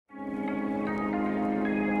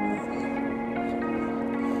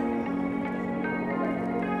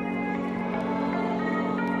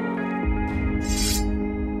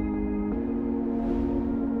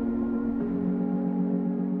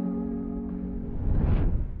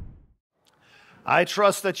I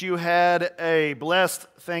trust that you had a blessed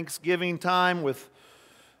Thanksgiving time with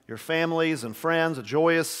your families and friends, a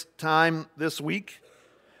joyous time this week.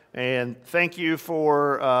 And thank you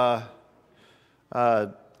for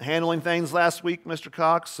handling things last week, Mr.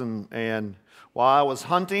 Cox. And while I was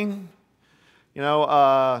hunting,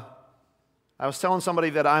 I was telling somebody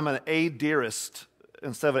that I'm an a-deerist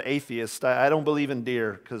instead of an atheist. I don't believe in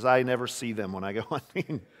deer because I never see them when I go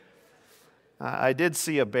hunting. I did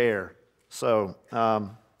see a bear. But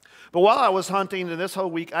while I was hunting and this whole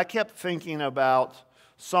week, I kept thinking about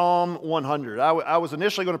Psalm 100. I was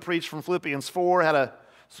initially going to preach from Philippians 4, had a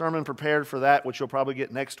sermon prepared for that, which you'll probably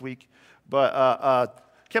get next week, but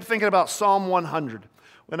kept thinking about Psalm 100.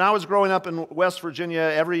 When I was growing up in West Virginia,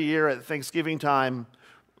 every year at Thanksgiving time,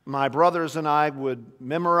 my brothers and I would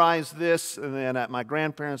memorize this, and then at my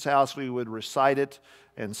grandparents' house, we would recite it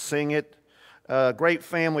and sing it. Great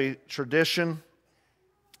family tradition.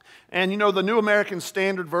 And the New American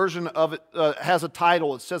Standard Version of it has a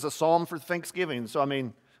title. It says a psalm for Thanksgiving. So,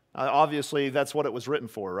 obviously that's what it was written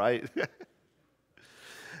for, right?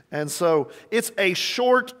 And so it's a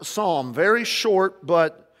short psalm, very short,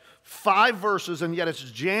 but 5 verses, and yet it's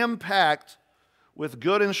jam-packed with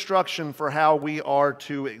good instruction for how we are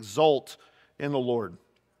to exult in the Lord.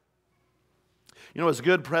 As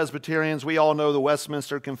good Presbyterians, we all know the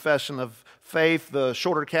Westminster Confession of Faith, the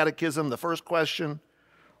Shorter Catechism, the first question.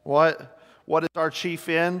 What is our chief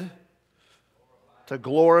end? To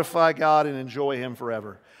glorify God and enjoy Him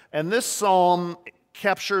forever. And this psalm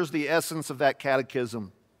captures the essence of that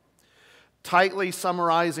catechism, tightly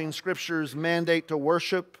summarizing Scripture's mandate to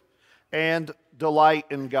worship and delight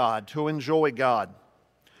in God, to enjoy God.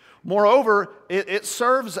 Moreover, it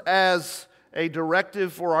serves as a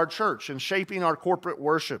directive for our church in shaping our corporate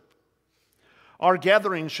worship. Our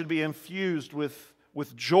gatherings should be infused with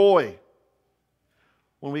joy.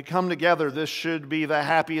 When we come together, this should be the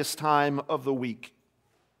happiest time of the week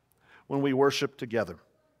when we worship together.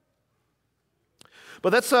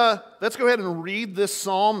 But let's go ahead and read this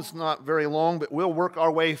psalm. It's not very long, but we'll work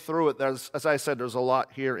our way through it. As I said, there's a lot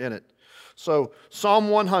here in it. So, Psalm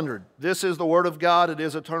 100. This is the Word of God. It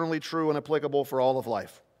is eternally true and applicable for all of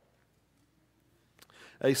life.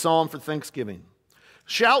 A psalm for Thanksgiving.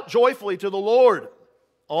 Shout joyfully to the Lord,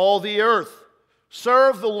 all the earth.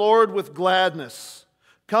 Serve the Lord with gladness.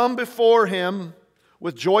 Come before Him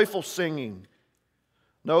with joyful singing.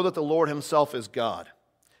 Know that the Lord Himself is God.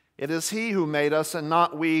 It is He who made us and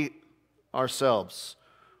not we ourselves.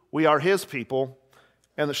 We are His people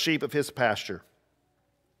and the sheep of His pasture.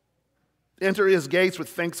 Enter His gates with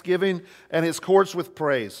thanksgiving and His courts with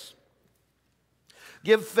praise.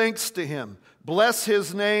 Give thanks to Him. Bless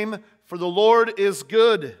His name, for the Lord is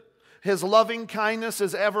good. His loving kindness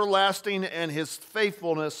is everlasting and His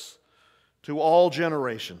faithfulness to all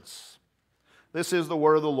generations. This is the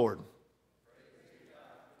word of the Lord.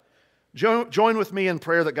 Join with me in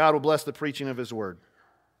prayer that God will bless the preaching of His word.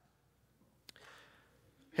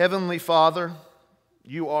 Heavenly Father,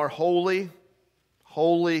 You are holy,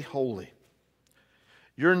 holy, holy.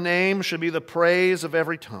 Your name should be the praise of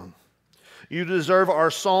every tongue. You deserve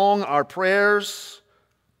our song, our prayers,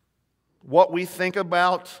 what we think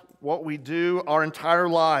about, what we do, our entire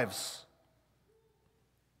lives.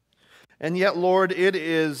 And yet, Lord,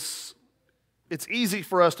 it's easy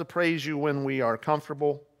for us to praise You when we are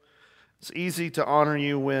comfortable. It's easy to honor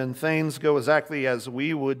You when things go exactly as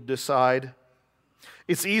we would decide.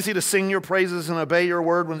 It's easy to sing Your praises and obey Your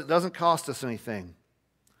word when it doesn't cost us anything.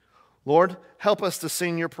 Lord, help us to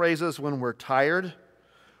sing Your praises when we're tired,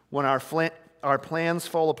 when our plans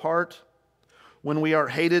fall apart, when we are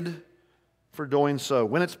hated for doing so,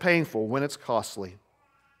 when it's painful, when it's costly.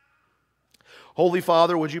 Holy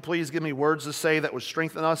Father, would You please give me words to say that would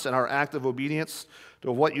strengthen us in our act of obedience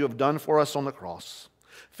to what You have done for us on the cross.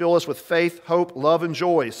 Fill us with faith, hope, love, and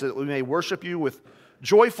joy so that we may worship You with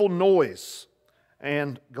joyful noise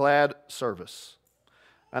and glad service.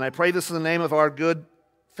 And I pray this in the name of our good,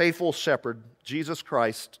 faithful shepherd, Jesus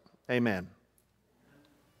Christ. Amen.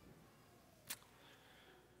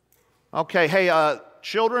 Okay, hey,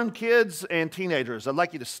 children, kids, and teenagers, I'd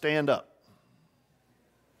like you to stand up.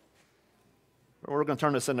 We're going to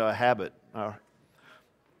turn this into a habit.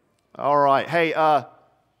 All right. Hey,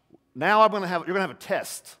 now you're going to have a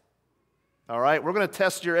test. All right. We're going to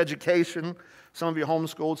test your education. Some of you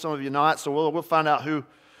homeschooled, some of you not. So we'll find out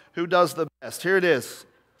who does the best. Here it is.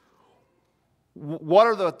 What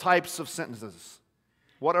are the types of sentences?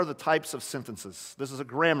 What are the types of sentences? This is a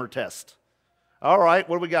grammar test. All right.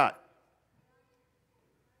 What do we got?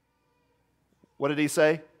 What did he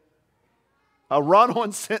say? A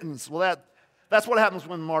run-on sentence. Well, that's what happens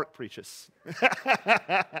when Mark preaches.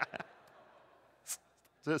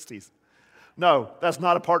 Just teasing. No, that's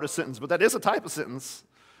not a part of a sentence, but that is a type of sentence.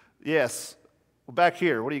 Yes. Well, back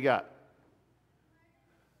here, what do you got?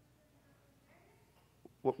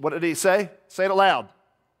 What did he say? Say it aloud.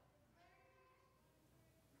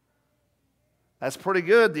 That's pretty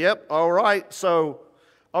good. Yep. All right. So,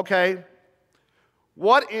 okay.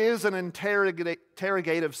 What is an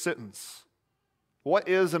interrogative sentence? What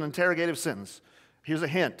is an interrogative sentence? Here's a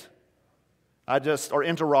hint. Or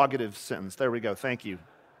interrogative sentence. There we go. Thank you.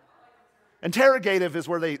 Interrogative is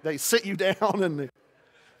where they sit you down and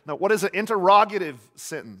no, what is an interrogative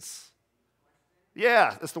sentence?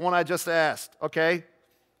 Yeah, that's the one I just asked. Okay.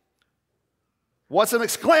 What's an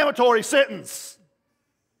exclamatory sentence?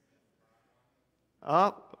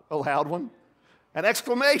 A loud one. An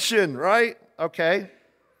exclamation, right? Okay.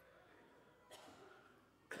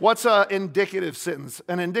 What's an indicative sentence?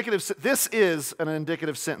 This is an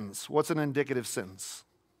indicative sentence. What's an indicative sentence?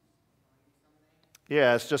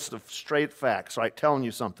 Yeah, it's just a straight facts, right? Telling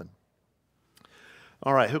you something.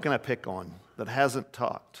 All right, who can I pick on that hasn't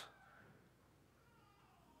talked?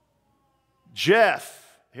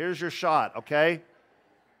 Jeff, here's your shot, okay?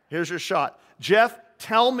 Here's your shot. Jeff,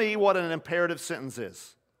 tell me what an imperative sentence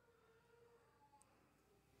is.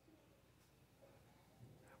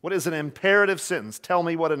 What is an imperative sentence? Tell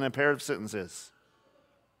me what an imperative sentence is.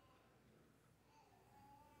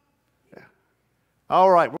 Yeah. All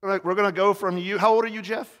right, we're going to go from you. How old are you,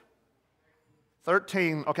 Jeff?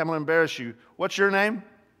 13. Okay, I'm going to embarrass you. What's your name?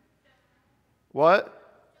 What?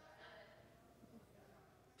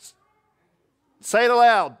 Say it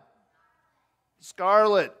aloud.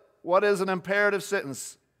 Scarlett, what is an imperative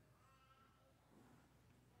sentence?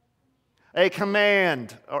 A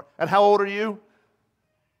command. And how old are you?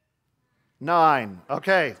 9.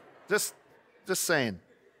 Okay, just saying.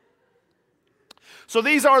 So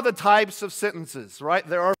these are the types of sentences, right?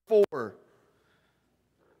 There are 4.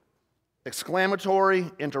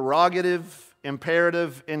 Exclamatory, interrogative,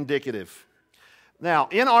 imperative, indicative. Now,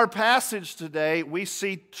 in our passage today, we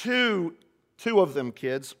see two of them,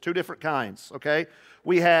 kids, 2 different kinds, okay?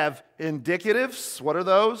 We have indicatives. What are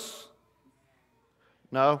those?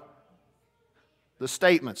 No. The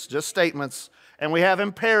statements, just statements. And we have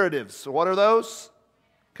imperatives. So what are those?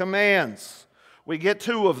 Commands. We get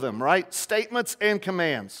 2 of them, right? Statements and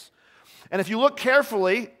commands. And if you look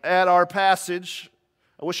carefully at our passage,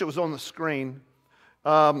 I wish it was on the screen,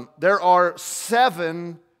 there are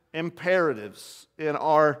 7 imperatives in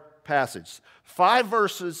our passage. 5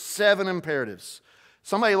 verses, 7 imperatives.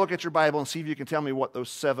 Somebody look at your Bible and see if you can tell me what those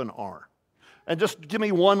 7 are. And just give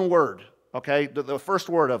me one word, okay? The first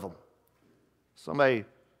word of them.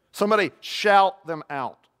 Somebody shout them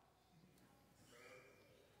out.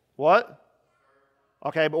 What?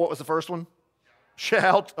 Okay, but what was the first one?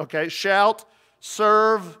 Shout, okay. Shout,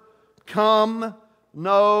 serve, come,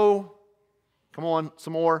 know. Come on,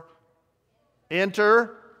 some more.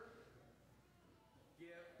 Enter.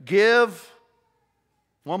 Give.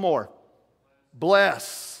 One more.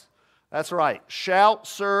 Bless. That's right. Shout,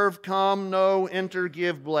 serve, come, know, enter,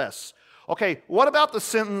 give, bless. Okay, what about the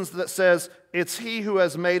sentence that says, it's He who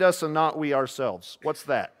has made us and not we ourselves? What's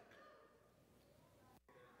that?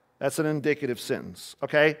 That's an indicative sentence,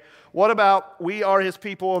 okay? What about, we are His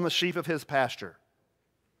people and the sheep of His pasture?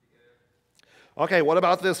 Okay, what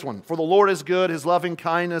about this one? For the Lord is good, His loving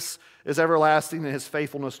kindness is everlasting, and His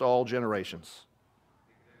faithfulness to all generations.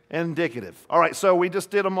 Indicative. All right, so we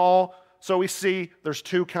just did them all. So we see there's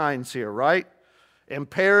 2 kinds here, right?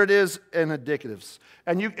 Imperatives and indicatives.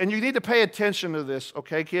 And you need to pay attention to this,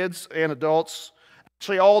 okay, kids and adults?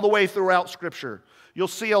 Actually, all the way throughout Scripture, you'll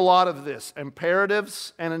see a lot of this.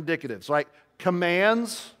 Imperatives and indicatives, right?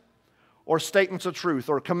 Commands or statements of truth,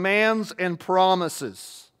 or commands and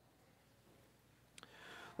promises.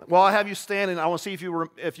 Well, I have you standing. I want to see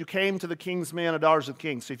if you came to the King's Men and Daughters of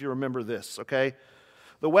Kings, see if you remember this, okay?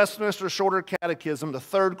 The Westminster Shorter Catechism, the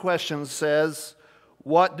 3rd question says,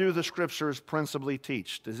 what do the Scriptures principally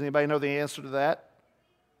teach? Does anybody know the answer to that?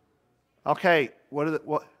 Okay,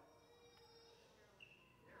 what?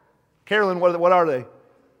 Carolyn, what are they?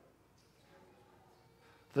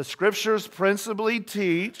 The Scriptures principally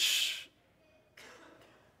teach.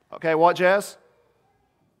 Okay, what, Jazz?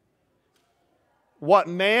 What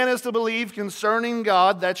man is to believe concerning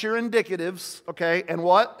God, that's your indicatives, okay? And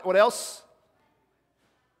what? What else?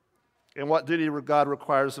 And what duty God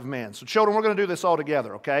requires of man. So children, we're going to do this all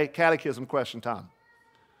together, okay? Catechism question time.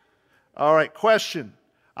 All right, question.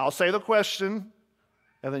 I'll say the question,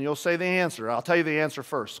 and then you'll say the answer. I'll tell you the answer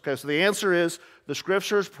first. Okay, so the answer is, the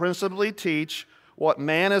Scriptures principally teach what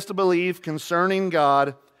man is to believe concerning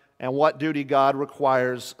God and what duty God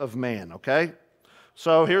requires of man, okay?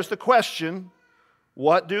 So here's the question.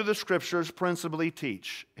 What do the Scriptures principally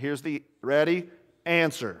teach? Here's the ready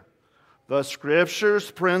answer. The Scriptures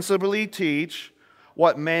principally teach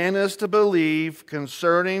what man is to believe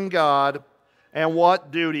concerning God and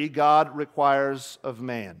what duty God requires of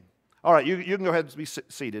man. All right, you can go ahead and be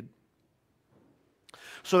seated.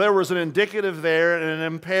 So there was an indicative there and an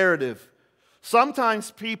imperative.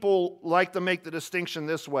 Sometimes people like to make the distinction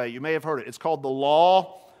this way. You may have heard it. It's called the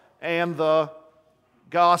law and the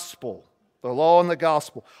gospel. The law and the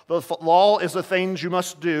gospel. The law is the things you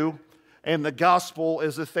must do, and the gospel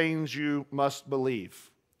is the things you must believe.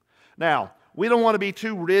 Now, we don't want to be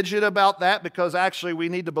too rigid about that because actually we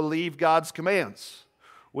need to believe God's commands.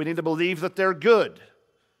 We need to believe that they're good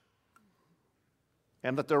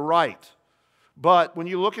and that they're right. But when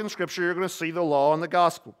you look in Scripture, you're going to see the law and the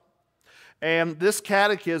gospel. And this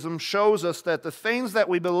catechism shows us that the things that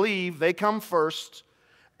we believe, they come first,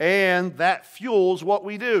 and that fuels what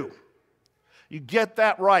we do. You get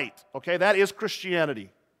that right, okay? That is Christianity.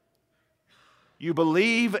 You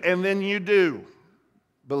believe and then you do.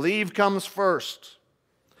 Believe comes first.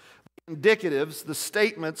 The indicatives, the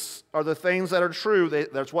statements, are the things that are true.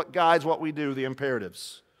 That's what guides what we do, the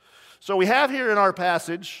imperatives. So we have here in our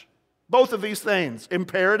passage both of these things,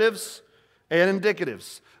 imperatives and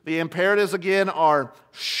indicatives. The imperatives, again, are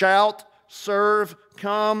shout, serve,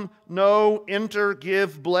 come, know, enter,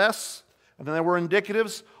 give, bless. And then there were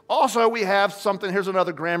indicatives. Also, we have something, here's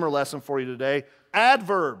another grammar lesson for you today,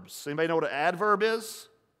 adverbs. Anybody know what an adverb is?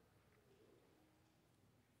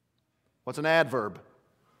 What's an adverb?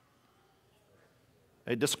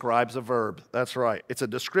 It describes a verb. That's right. It's a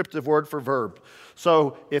descriptive word for verb.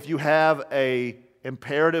 So if you have an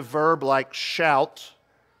imperative verb like shout,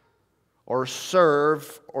 or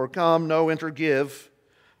serve, or come, know, enter, give,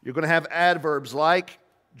 you're going to have adverbs like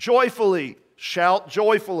joyfully, shout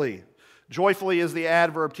joyfully. Joyfully is the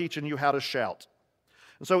adverb teaching you how to shout.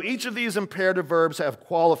 And so each of these imperative verbs have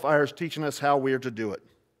qualifiers teaching us how we are to do it.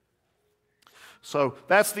 So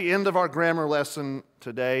that's the end of our grammar lesson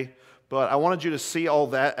today, but I wanted you to see all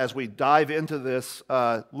that as we dive into this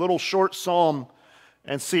little short psalm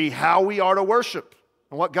and see how we are to worship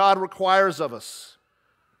and what God requires of us.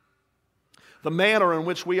 The manner in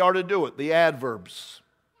which we are to do it, the adverbs.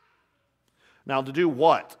 Now, to do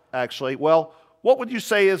what, actually? Well, what would you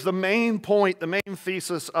say is the main point, the main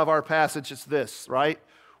thesis of our passage? It's this, right?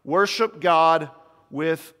 Worship God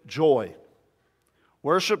with joy.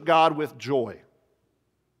 Worship God with joy.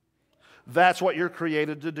 That's what you're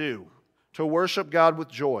created to do, to worship God with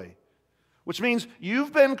joy, which means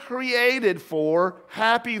you've been created for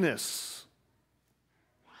happiness,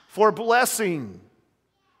 for blessing,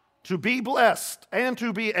 to be blessed and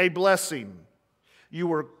to be a blessing. You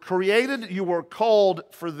were created, you were called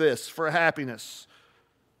for this, for happiness,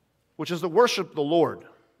 which is to worship the Lord,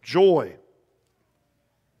 joy.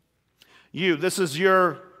 This is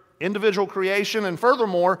your individual creation, and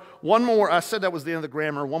furthermore, one more, I said that was the end of the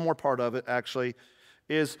grammar, one more part of it actually,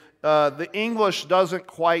 is the English doesn't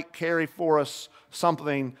quite carry for us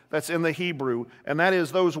something that's in the Hebrew, and that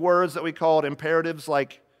is those words that we call imperatives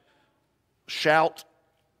like shout,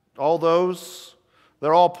 all those,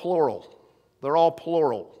 they're all plural. They're all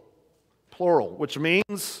plural. Plural, which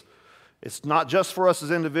means it's not just for us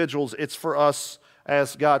as individuals, it's for us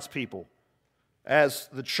as God's people, as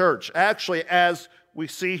the church. Actually, as we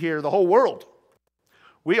see here, the whole world.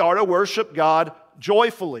 We are to worship God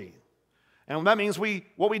joyfully. And that means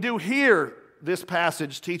what we do here, this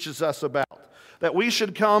passage teaches us about, that we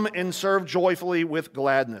should come and serve joyfully with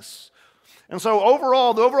gladness. And so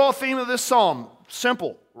overall, the overall theme of this psalm,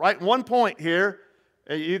 simple, right? One point here,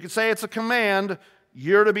 you could say it's a command,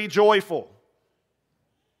 you're to be joyful.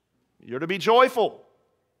 You're to be joyful.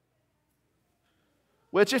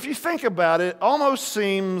 Which, if you think about it, almost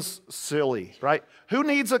seems silly, right? Who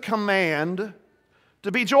needs a command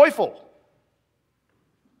to be joyful?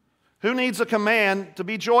 Who needs a command to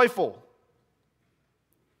be joyful?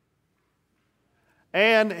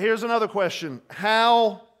 And here's another question.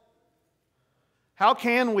 How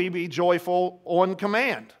can we be joyful on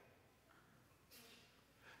command?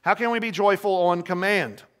 How can we be joyful on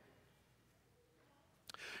command?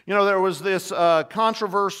 You know, there was this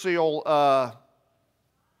controversial...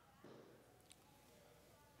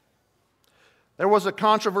 There was a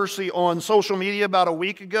controversy on social media about a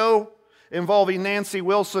week ago involving Nancy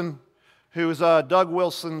Wilson, who's Doug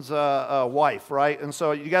Wilson's wife, right? And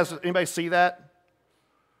so you guys, anybody see that?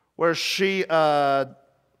 Where she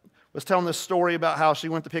was telling this story about how she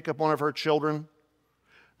went to pick up one of her children.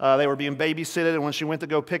 They were being babysitted, and when she went to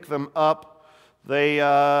go pick them up, they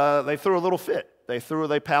threw a little fit. They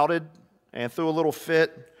pouted and threw a little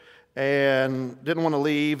fit. and didn't want to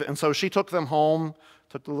leave. And so she took them home,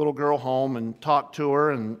 took the little girl home and talked to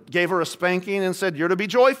her and gave her a spanking and said, "You're to be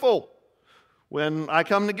joyful when I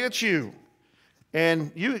come to get you."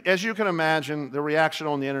 And as you can imagine, the reaction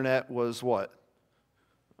on the internet was what?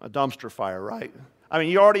 A dumpster fire, right? I mean,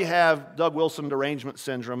 you already have Doug Wilson derangement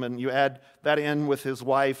syndrome, and you add that in with his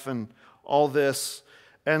wife and all this.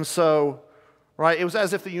 And so, right, it was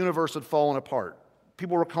as if the universe had fallen apart.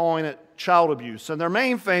 People were calling it child abuse. And their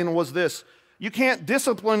main thing was this: you can't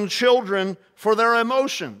discipline children for their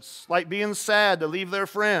emotions, like being sad to leave their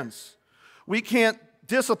friends. We can't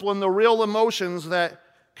discipline the real emotions that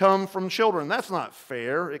come from children. That's not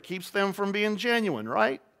fair. It keeps them from being genuine,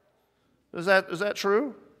 right? Is that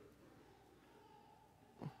true?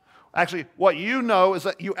 Actually, what you know is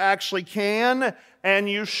that you actually can and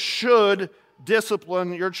you should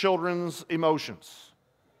discipline your children's emotions.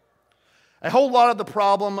 A whole lot of the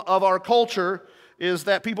problem of our culture is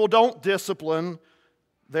that people don't discipline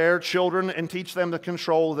their children and teach them to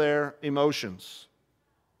control their emotions.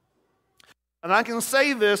 And I can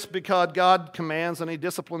say this because God commands and He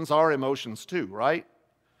disciplines our emotions too, right?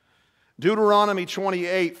 Deuteronomy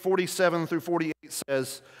 28, 47 through 48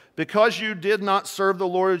 says, "Because you did not serve the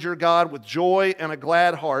Lord your God with joy and a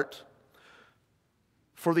glad heart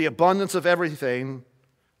for the abundance of everything,"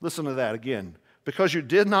 listen to that again, "because you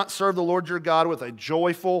did not serve the Lord your God with a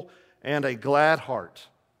joyful and a glad heart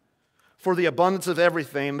for the abundance of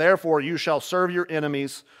everything, therefore you shall serve your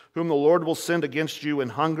enemies, whom the Lord will send against you in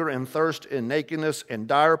hunger and thirst, in nakedness and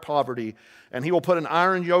dire poverty, and He will put an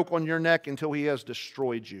iron yoke on your neck until He has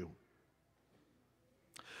destroyed you."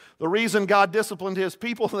 The reason God disciplined His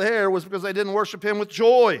people there was because they didn't worship Him with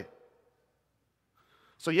joy.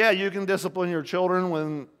 So yeah, you can discipline your children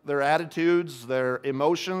when their attitudes, their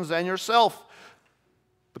emotions, and yourself,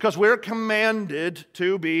 because we're commanded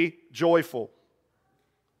to be joyful.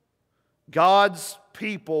 God's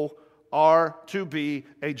people are to be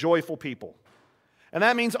a joyful people. And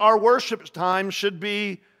that means our worship time should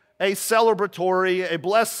be a celebratory, a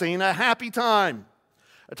blessing, a happy time.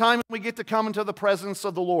 A time when we get to come into the presence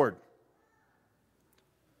of the Lord.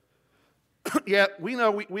 Yet, we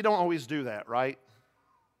know we don't always do that, right?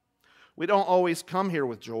 We don't always come here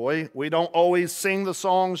with joy. We don't always sing the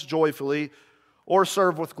songs joyfully or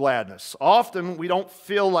serve with gladness. Often, we don't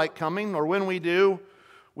feel like coming, or when we do,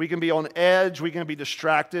 we can be on edge. We can be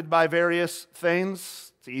distracted by various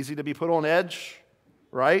things. It's easy to be put on edge,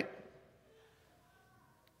 right?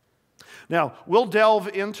 Now, we'll delve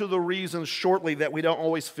into the reasons shortly that we don't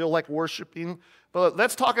always feel like worshiping, but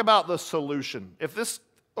let's talk about the solution. If this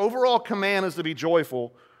overall command is to be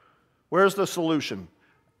joyful, where's the solution?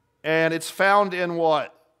 And it's found in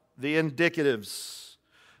what? The indicatives.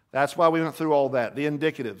 That's why we went through all that, the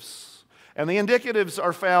indicatives. And the indicatives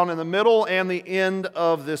are found in the middle and the end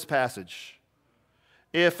of this passage.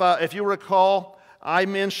 If you recall, I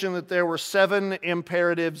mentioned that there were 7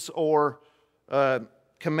 imperatives or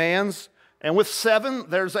commands. And with 7,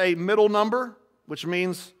 there's a middle number, which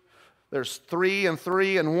means there's 3 and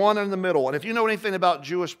 3 and 1 in the middle. And if you know anything about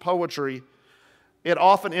Jewish poetry, it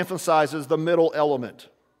often emphasizes the middle element.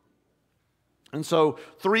 And so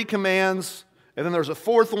 3 commands, and then there's a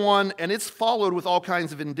 4th one, and it's followed with all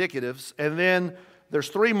kinds of indicatives. And then there's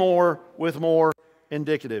 3 more with more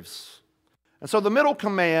indicatives. And so the middle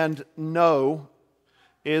command, no,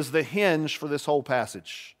 is the hinge for this whole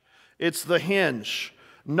passage. It's the hinge.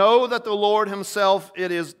 Know that the Lord Himself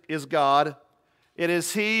is God. It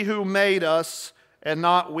is He who made us and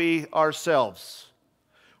not we ourselves.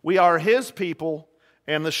 We are His people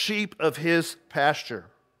and the sheep of His pasture.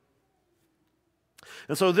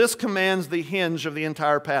 And so this commands the hinge of the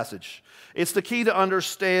entire passage. It's the key to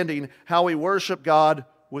understanding how we worship God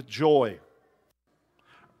with joy.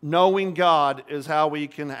 Knowing God is how we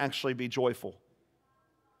can actually be joyful.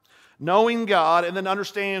 Knowing God and then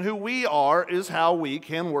understanding who we are is how we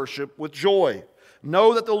can worship with joy.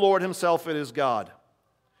 Know that the Lord Himself is God.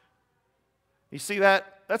 You see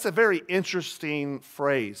that? That's a very interesting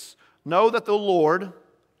phrase. Know that the Lord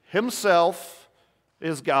Himself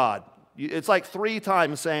is God. It's like 3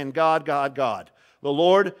 times saying God, God, God. The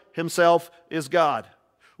Lord Himself is God,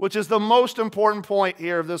 which is the most important point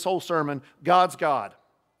here of this whole sermon. God's God.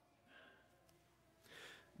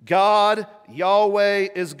 God, Yahweh,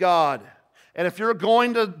 is God. And if you're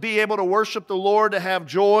going to be able to worship the Lord, to have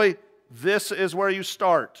joy, this is where you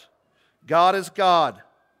start. God is God.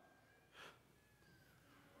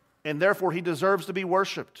 And therefore, He deserves to be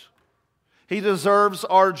worshiped. He deserves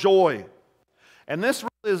our joy. And this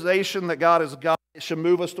realization that God is God should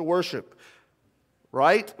move us to worship.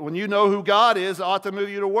 Right? When you know who God is, it ought to move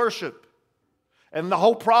you to worship. And the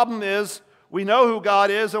whole problem is, We know who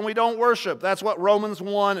God is and we don't worship. That's what Romans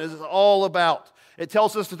 1 is all about. It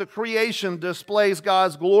tells us that the creation displays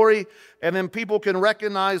God's glory, and then people can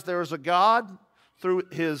recognize there is a God through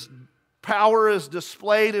His power is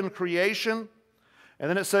displayed in creation. And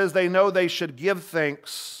then it says they know they should give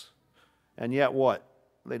thanks, and yet what?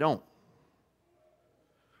 They don't.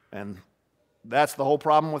 And that's the whole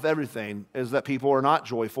problem with everything, is that people are not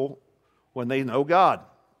joyful when they know God.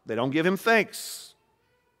 They don't give Him thanks.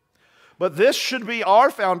 But this should be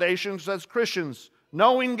our foundations as Christians,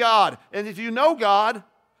 knowing God. And if you know God,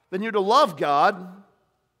 then you're to love God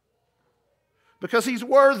because He's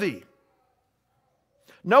worthy.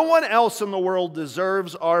 No one else in the world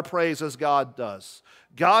deserves our praise as God does.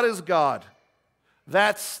 God is God.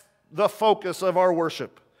 That's the focus of our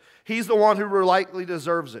worship. He's the one who rightly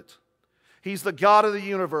deserves it. He's the God of the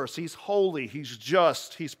universe. He's holy. He's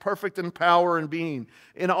just. He's perfect in power and being.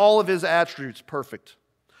 In all of His attributes, perfect.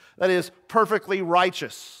 That is, perfectly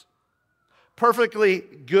righteous. Perfectly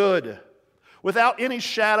good. Without any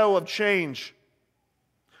shadow of change.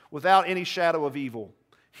 Without any shadow of evil.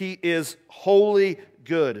 He is wholly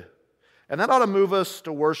good. And that ought to move us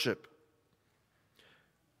to worship.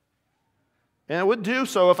 And it would do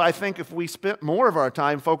so if we spent more of our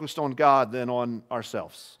time focused on God than on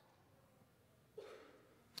ourselves.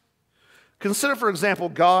 Consider, for example,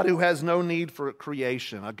 God who has no need for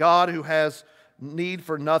creation, a God who has need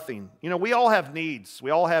for nothing. You know, we all have needs, we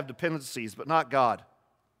all have dependencies, but not God.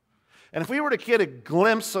 And if we were to get a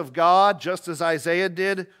glimpse of God, just as Isaiah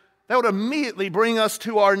did, that would immediately bring us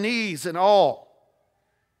to our knees in awe.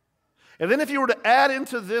 And then if you were to add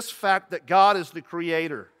into this fact that God is the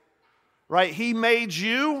creator, right? He made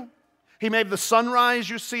you. He made the sunrise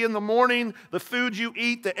you see in the morning, the food you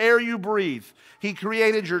eat, the air you breathe. He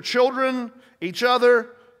created your children, each other,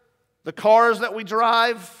 the cars that we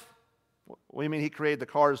drive. What do you mean He created the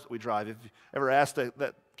cars that we drive? If you ever asked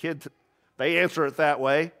that kid, they answer it that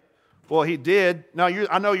way. Well, He did. Now,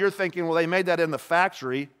 I know you're thinking, well, they made that in the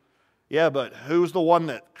factory. Yeah, but who's the one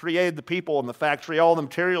that created the people in the factory, all the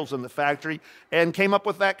materials in the factory, and came up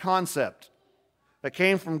with that concept that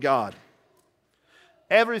came from God?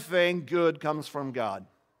 Everything good comes from God.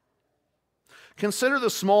 Consider the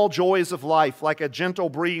small joys of life, like a gentle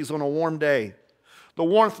breeze on a warm day, the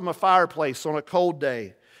warmth from a fireplace on a cold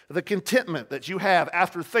day, the contentment that you have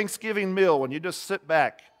after a Thanksgiving meal when you just sit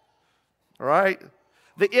back, all right?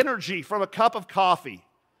 The energy from a cup of coffee,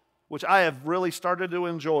 which I have really started to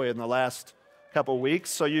enjoy in the last couple of weeks,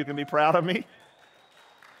 so you can be proud of me.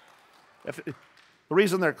 The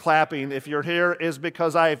reason they're clapping, if you're here, is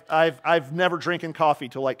because I've never drinking coffee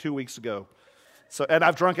till like 2 weeks ago. And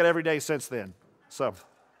I've drunk it every day since then. So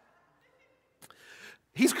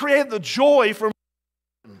He's created the joy from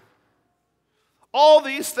all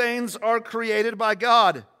these things are created by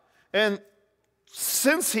God. And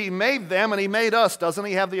since He made them and He made us, doesn't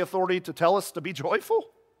He have the authority to tell us to be joyful?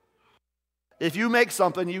 If you make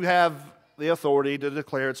something, you have the authority to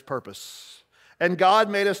declare its purpose. And God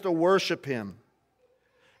made us to worship Him.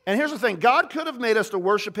 And here's the thing, God could have made us to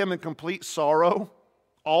worship Him in complete sorrow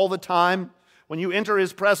all the time. When you enter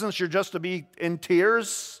His presence, you're just to be in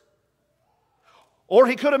tears. Or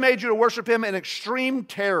He could have made you to worship Him in extreme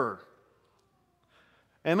terror.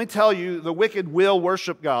 And let me tell you, the wicked will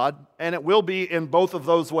worship God, and it will be in both of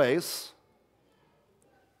those ways.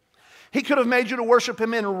 He could have made you to worship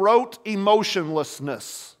Him in rote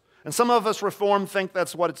emotionlessness. And some of us Reformed think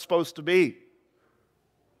that's what it's supposed to be.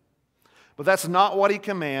 But that's not what He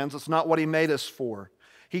commands. It's not what He made us for.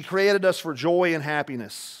 He created us for joy and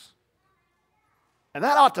happiness. And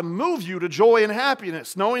that ought to move you to joy and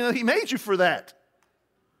happiness, knowing that He made you for that.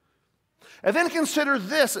 And then consider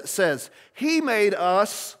this, it says, He made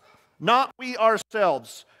us, not we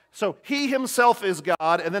ourselves. So He Himself is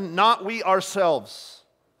God, and then not we ourselves.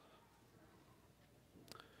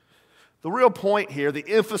 The real point here, the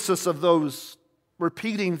emphasis of those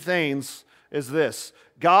repeating things is this: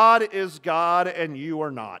 God is God and you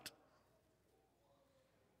are not.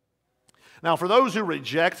 Now, for those who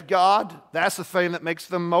reject God, that's the thing that makes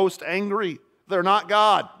them most angry. They're not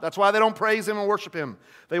God. That's why they don't praise Him and worship Him.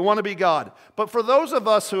 They want to be God. But for those of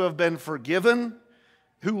us who have been forgiven,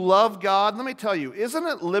 who love God, let me tell you, isn't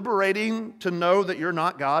it liberating to know that you're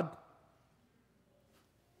not God?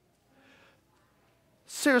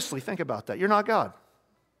 Seriously, think about that. You're not God.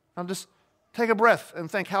 Now just take a breath and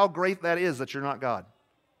think how great that is that you're not God.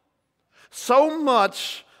 So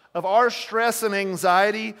much of our stress and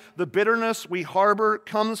anxiety, the bitterness we harbor,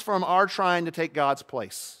 comes from our trying to take God's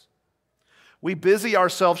place. We busy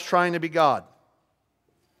ourselves trying to be God.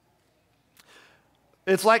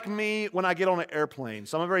 It's like me when I get on an airplane.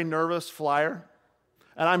 So I'm a very nervous flyer.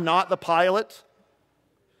 and I'm not the pilot.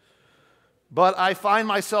 But I find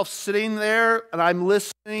myself sitting there and I'm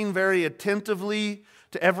listening very attentively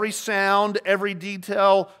to every sound, every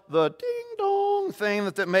detail, the ding-dong thing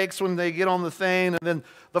that makes when they get on the thing, and then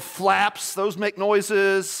the flaps, those make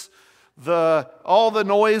noises, all the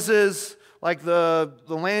noises, like the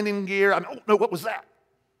landing gear. Oh, no, what was that?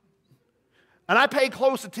 And I pay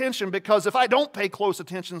close attention because if I don't pay close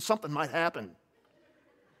attention, something might happen.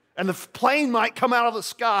 And the plane might come out of the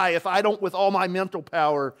sky if I don't, with all my mental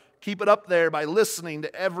power, keep it up there by listening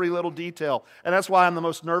to every little detail. And that's why I'm the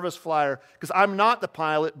most nervous flyer, because I'm not the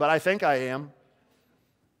pilot, but I think I am.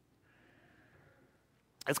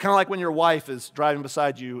 It's kind of like when your wife is driving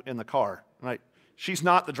beside you in the car, right? She's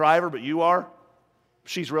not the driver, but you are.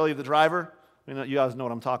 She's really the driver. You guys know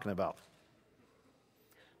what I'm talking about.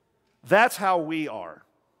 That's how we are.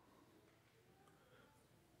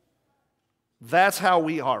 That's how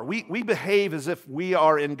we are. We behave as if we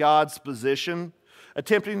are in God's position,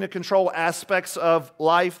 attempting to control aspects of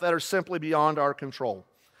life that are simply beyond our control.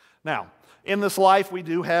 Now, in this life, we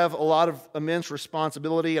do have a lot of immense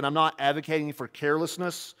responsibility, and I'm not advocating for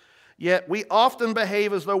carelessness, yet we often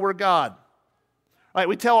behave as though we're God. Right?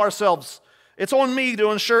 We tell ourselves, it's on me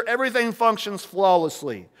to ensure everything functions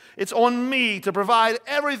flawlessly. It's on me to provide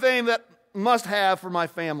everything that must have for my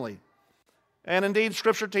family. And indeed,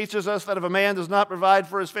 Scripture teaches us that if a man does not provide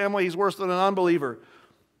for his family, he's worse than an unbeliever.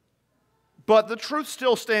 But the truth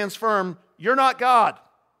still stands firm. You're not God.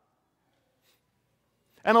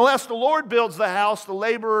 And unless the Lord builds the house, the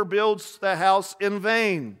laborer builds the house in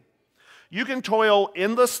vain. You can toil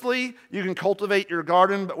endlessly. You can cultivate your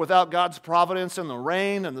garden, but without God's providence and the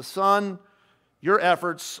rain and the sun, your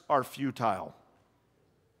efforts are futile.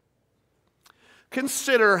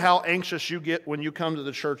 Consider how anxious you get when you come to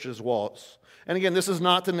the church's walls. And again, this is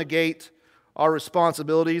not to negate our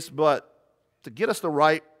responsibilities, but to get us the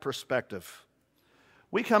right perspective.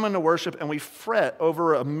 We come into worship and we fret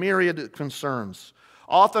over a myriad of concerns,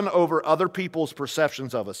 often over other people's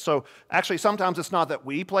perceptions of us. So actually, sometimes it's not that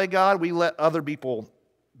we play God, we let other people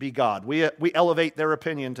be God. We elevate their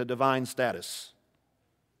opinion to divine status.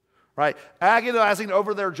 Right? Agonizing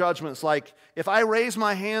over their judgments, like, if I raise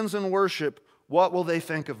my hands in worship, what will they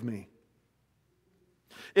think of me?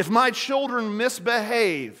 If my children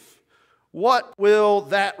misbehave, what will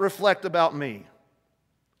that reflect about me?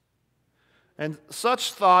 And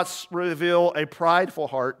such thoughts reveal a prideful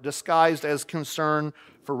heart disguised as concern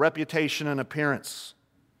for reputation and appearance.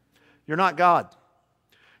 You're not God.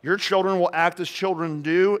 Your children will act as children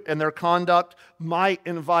do, and their conduct might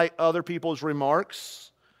invite other people's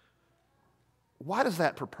remarks. Why does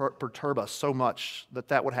that perturb us so much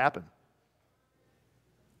that would happen?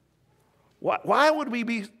 Why would we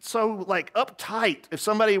be so uptight if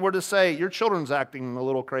somebody were to say, your children's acting a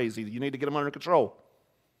little crazy, you need to get them under control?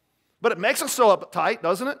 But it makes us so uptight,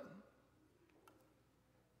 doesn't it?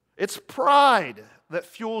 It's pride that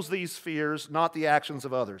fuels these fears, not the actions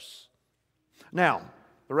of others. Now,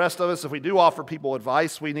 the rest of us, if we do offer people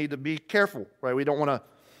advice, we need to be careful, right? We don't want to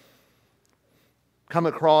come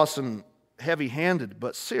across and heavy-handed,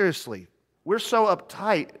 but seriously, we're so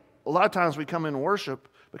uptight, a lot of times we come in worship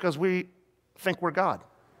because we think we're God.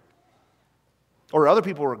 Or other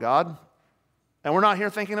people are God, and we're not here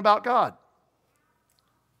thinking about God.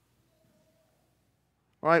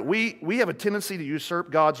 All right, we have a tendency to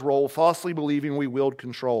usurp God's role, falsely believing we wield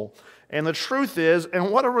control. And the truth is,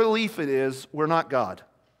 and what a relief it is, we're not God.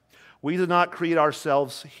 We did not create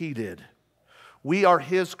ourselves, He did. We are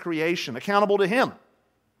His creation, accountable to Him.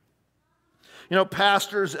 You know,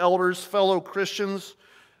 pastors, elders, fellow Christians,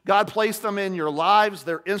 God placed them in your lives.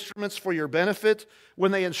 They're instruments for your benefit.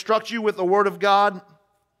 When they instruct you with the Word of God,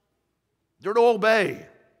 they're to obey.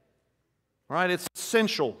 All right, it's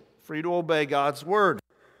essential for you to obey God's Word.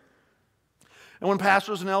 And when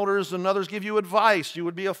pastors and elders and others give you advice, you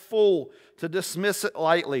would be a fool to dismiss it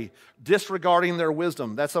lightly, disregarding their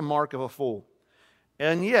wisdom. That's a mark of a fool.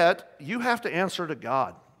 And yet, you have to answer to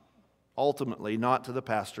God, ultimately, not to the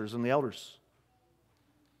pastors and the elders.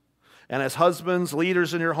 And as husbands,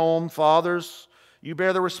 leaders in your home, fathers, you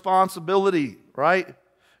bear the responsibility, right?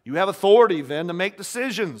 You have authority then to make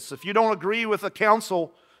decisions. If you don't agree with a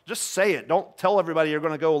counsel, just say it. Don't tell everybody you're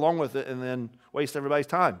going to go along with it and then waste everybody's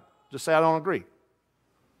time. Just say, I don't agree.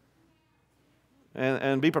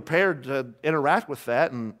 And be prepared to interact with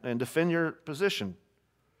that and defend your position.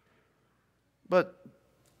 But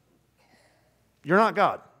you're not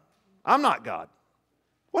God. I'm not God.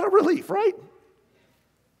 What a relief, right?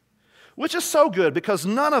 Which is so good because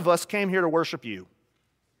none of us came here to worship you.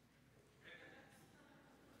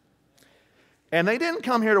 And they didn't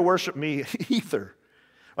come here to worship me either.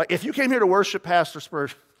 Like, if you came here to worship Pastor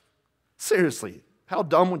Spurgeon, seriously, how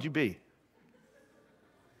dumb would you be?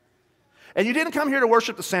 And you didn't come here to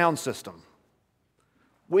worship the sound system.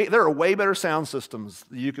 There are way better sound systems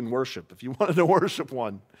that you can worship if you wanted to worship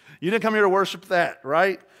one. You didn't come here to worship that,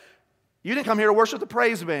 right? You didn't come here to worship the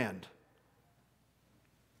praise band.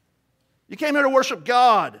 You came here to worship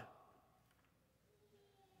God.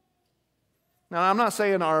 Now, I'm not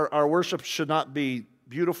saying our worship should not be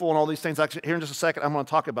beautiful and all these things. Actually, here in just a second, I'm going to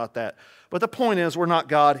talk about that. But the point is, we're not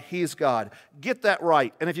God. He's God. Get that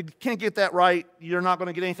right. And if you can't get that right, you're not going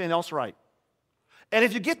to get anything else right. And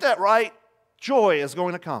if you get that right, joy is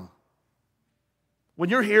going to come. When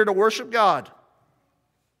you're here to worship God,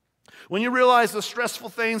 when you realize the stressful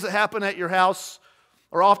things that happen at your house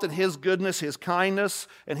are often His goodness, His kindness,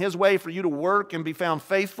 and His way for you to work and be found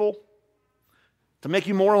faithful, to make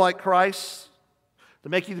you more like Christ, to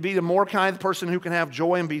make you to be the more kind person who can have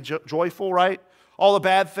joy and be joyful, right? All the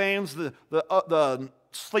bad things, the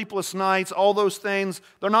sleepless nights, all those things,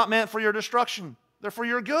 they're not meant for your destruction. They're for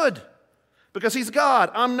your good. Because He's God,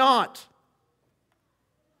 I'm not.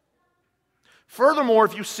 Furthermore,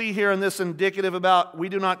 if you see here in this indicative about we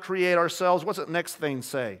do not create ourselves, what's the next thing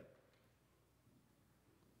say?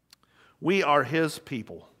 We are His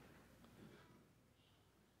people.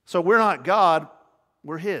 So we're not God,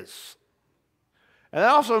 we're His. And that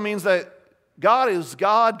also means that God is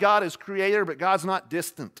God, God is creator, but God's not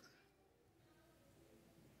distant.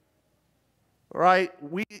 All right?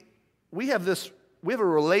 We have a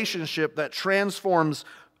relationship that transforms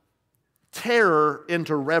terror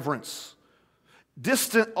into reverence,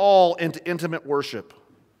 distant awe into intimate worship.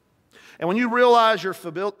 And when you realize your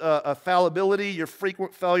fallibility, your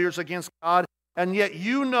frequent failures against God, and yet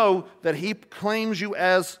you know that He claims you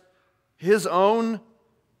as His own,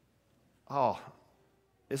 oh,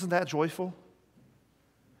 isn't that joyful?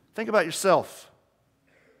 Think about yourself.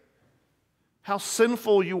 How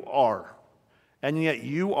sinful you are, and yet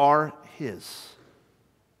you are His.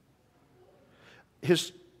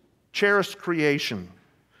 His cherished creation,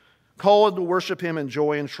 called to worship Him in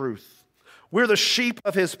joy and truth. We're the sheep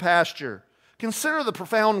of His pasture. Consider the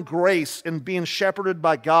profound grace in being shepherded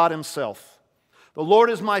by God Himself. The Lord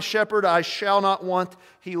is my shepherd, I shall not want.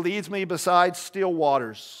 He leads me beside still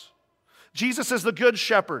waters. Jesus is the good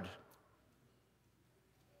shepherd.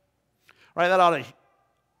 Right? That ought to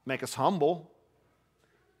make us humble.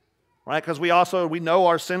 Right? Because we know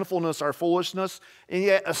our sinfulness, our foolishness, and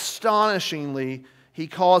yet astonishingly, He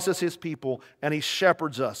calls us His people and He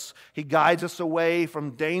shepherds us. He guides us away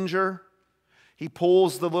from danger. He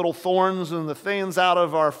pulls the little thorns and the things out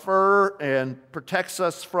of our fur and protects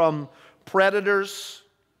us from predators.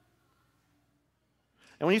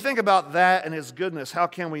 And when you think about that and His goodness, how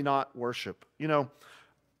can we not worship? You know,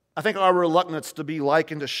 I think our reluctance to be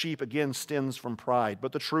likened to sheep again stems from pride.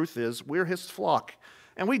 But the truth is, we're His flock.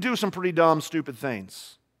 And we do some pretty dumb, stupid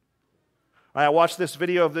things. I watched this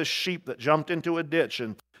video of this sheep that jumped into a ditch,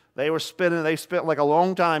 and they spent like a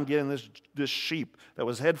long time getting this sheep that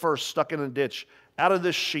was headfirst stuck in a ditch out of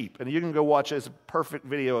this sheep. And you can go watch it. It's a perfect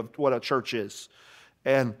video of what a church is.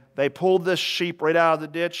 And they pulled this sheep right out of the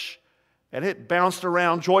ditch, and it bounced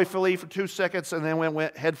around joyfully for 2 seconds, and then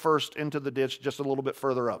went headfirst into the ditch just a little bit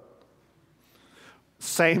further up.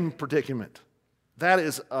 Same predicament. That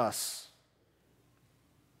is us.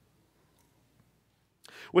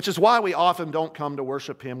 Which is why we often don't come to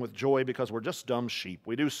worship Him with joy, because we're just dumb sheep.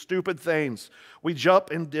 We do stupid things. We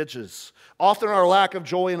jump in ditches. Often our lack of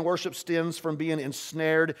joy in worship stems from being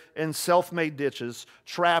ensnared in self-made ditches,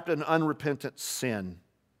 trapped in unrepentant sin.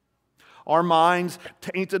 Our minds,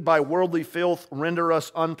 tainted by worldly filth, render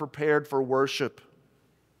us unprepared for worship.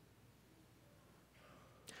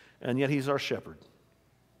 And yet He's our shepherd.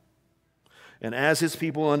 And as His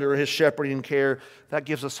people under His shepherding care, that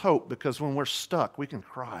gives us hope, because when we're stuck, we can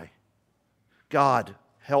cry, God,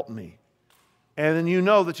 help me. And then you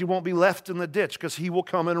know that you won't be left in the ditch, because He will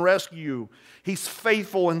come and rescue you. He's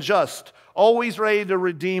faithful and just, always ready to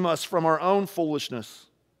redeem us from our own foolishness.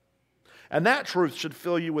 And that truth should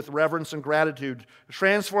fill you with reverence and gratitude,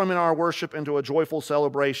 transforming our worship into a joyful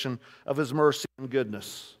celebration of His mercy and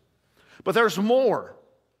goodness. But there's more.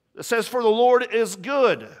 It says, for the Lord is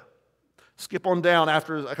good. Skip on down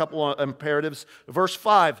after a couple of imperatives. Verse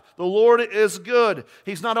 5, the Lord is good.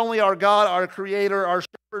 He's not only our God, our Creator, our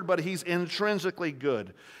Shepherd, but He's intrinsically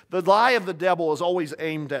good. The lie of the devil is always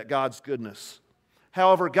aimed at God's goodness.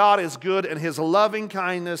 However, God is good, and His loving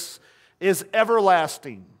kindness is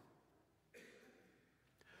everlasting,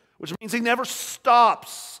 which means He never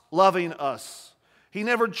stops loving us. He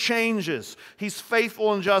never changes. He's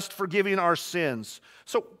faithful and just, forgiving our sins.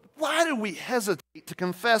 So why do we hesitate to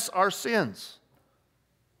confess our sins?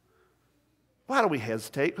 Why do we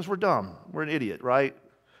hesitate? Because we're dumb. We're an idiot, right?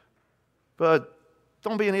 But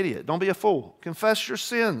don't be an idiot. Don't be a fool. Confess your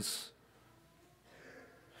sins.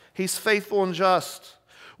 He's faithful and just.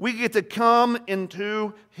 We get to come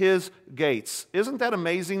into His gates. Isn't that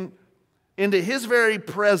amazing? Into His very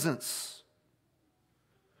presence.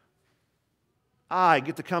 I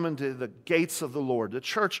get to come into the gates of the Lord, the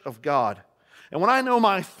church of God. And when I know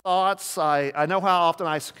my thoughts, I know how often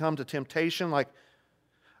I succumb to temptation. Like,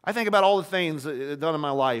 I think about all the things that I've done in my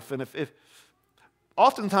life. And if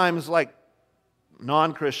oftentimes, like,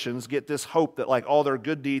 non-Christians get this hope that, like, all their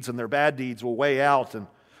good deeds and their bad deeds will weigh out. And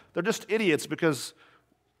they're just idiots because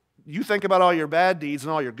you think about all your bad deeds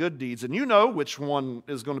and all your good deeds, and you know which one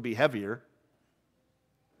is going to be heavier.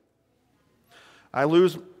 You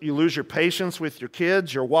lose your patience with your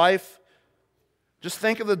kids, your wife. Just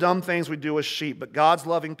think of the dumb things we do as sheep, but God's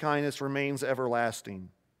loving kindness remains everlasting.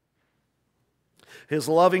 His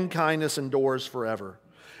loving kindness endures forever.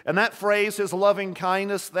 And that phrase, His loving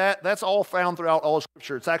kindness, that's all found throughout all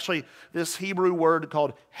Scripture. It's actually this Hebrew word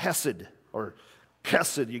called hesed, or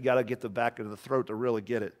chesed. You got to get the back of the throat to really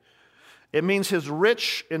get it. It means His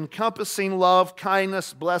rich, encompassing love,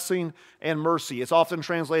 kindness, blessing, and mercy. It's often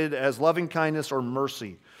translated as loving kindness or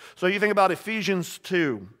mercy. So you think about Ephesians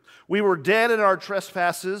 2. We were dead in our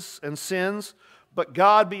trespasses and sins, but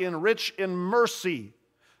God being rich in mercy.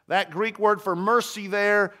 That Greek word for mercy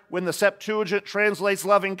there, when the Septuagint translates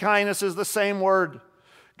loving kindness, is the same word.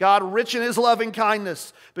 God rich in His loving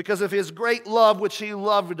kindness because of His great love which He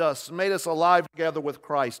loved us and made us alive together with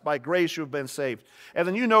Christ. By grace you have been saved. And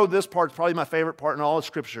then you know this part is probably my favorite part in all of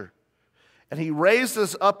Scripture. And He raised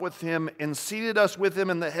us up with Him and seated us with Him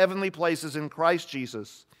in the heavenly places in Christ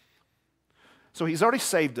Jesus. So He's already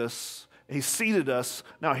saved us. He's seated us.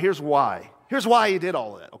 Now here's why. Here's why He did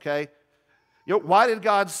all that, okay? Why did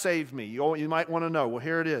God save me? You might want to know. Well,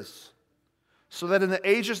 here it is. So that in the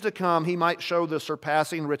ages to come He might show the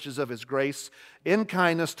surpassing riches of His grace in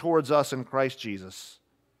kindness towards us in Christ Jesus.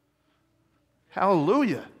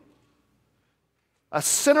 Hallelujah. A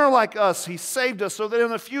sinner like us, He saved us so that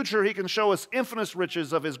in the future He can show us infinite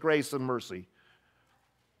riches of His grace and mercy.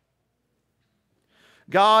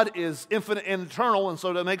 God is infinite and eternal, and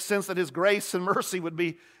so it makes sense that His grace and mercy would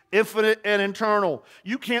be infinite and eternal.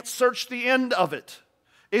 You can't search the end of it.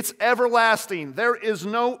 It's everlasting. There is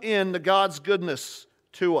no end to God's goodness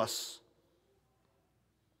to us.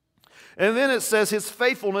 And then it says His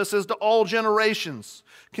faithfulness is to all generations.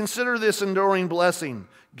 Consider this enduring blessing.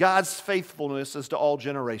 God's faithfulness is to all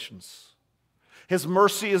generations. His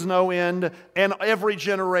mercy is no end, and every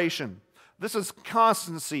generation. This is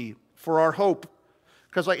constancy for our hope.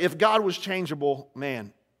 Because like if God was changeable,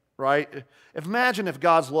 man, right? Imagine if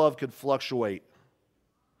God's love could fluctuate.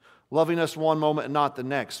 Loving us one moment and not the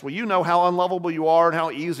next. Well, you know how unlovable you are and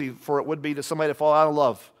how easy for it would be to somebody to fall out of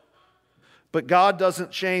love. But God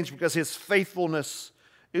doesn't change because His faithfulness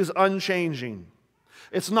is unchanging.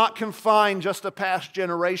 It's not confined just to past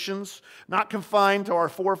generations, not confined to our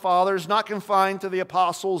forefathers, not confined to the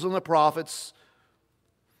apostles and the prophets.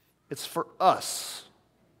 It's for us.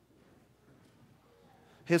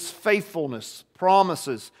 His faithfulness,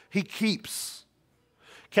 promises, He keeps.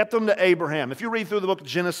 Kept them to Abraham. If you read through the book of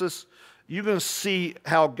Genesis, you're going to see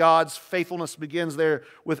how God's faithfulness begins there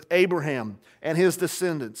with Abraham and his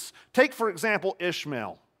descendants. Take, for example,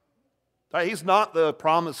 Ishmael. He's not the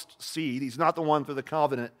promised seed. He's not the one through the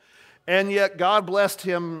covenant. And yet God blessed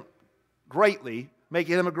him greatly,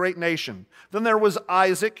 making him a great nation. Then there was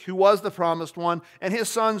Isaac, who was the promised one, and his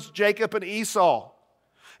sons Jacob and Esau.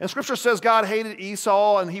 And Scripture says God hated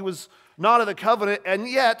Esau and he was not of the covenant, and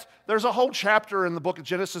yet there's a whole chapter in the book of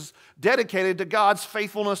Genesis dedicated to God's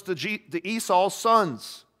faithfulness to Esau's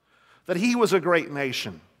sons, that he was a great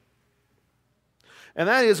nation. And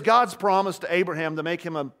that is God's promise to Abraham to make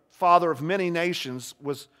him a father of many nations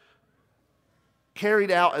was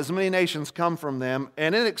carried out as many nations come from them,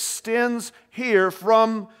 and it extends here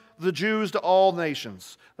from the Jews to all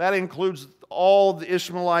nations. That includes all the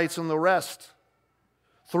Ishmaelites and the rest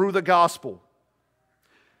through the gospel.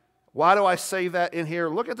 Why do I say that in here?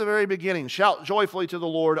 Look at the very beginning. Shout joyfully to the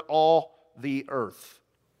Lord, all the earth.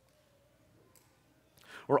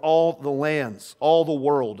 Or all the lands, all the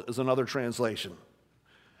world is another translation.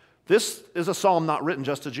 This is a psalm not written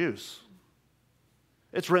just to Jews.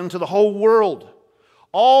 It's written to the whole world.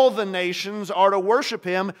 All the nations are to worship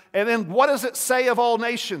Him. And then what does it say of all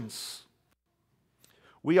nations?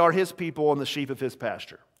 We are His people and the sheep of His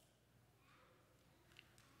pasture.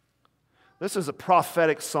 This is a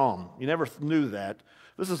prophetic psalm. You never knew that.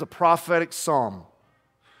 This is a prophetic psalm.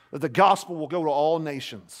 That the gospel will go to all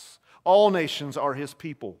nations. All nations are His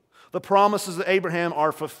people. The promises of Abraham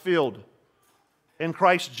are fulfilled. in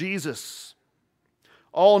Christ Jesus,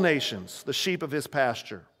 all nations, the sheep of his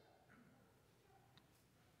pasture.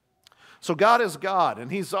 So God is God,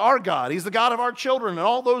 and he's our God. He's the God of our children and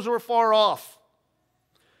all those who are far off.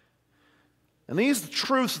 And these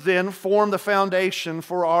truths then form the foundation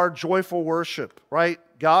for our joyful worship, right?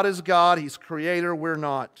 God is God, he's creator, we're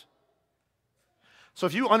not. So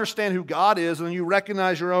if you understand who God is and you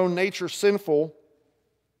recognize your own nature sinful,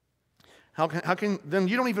 how can then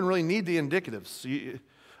you don't even really need the indicatives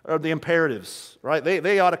or the imperatives, right?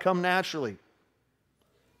 They ought to come naturally.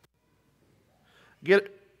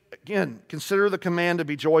 Again, consider the command to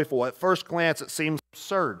be joyful. At first glance, it seems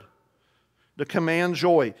absurd to command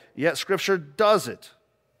joy, yet Scripture does it.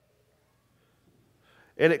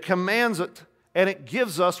 And it commands it, and it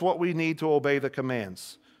gives us what we need to obey the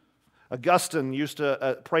commands. Augustine used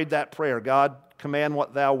to pray that prayer, God, command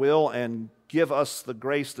what thou will, and give us the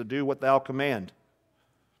grace to do what thou command.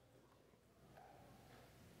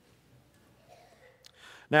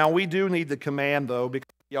 Now, we do need the command, though,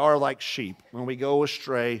 because we are like sheep when we go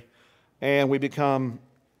astray and we become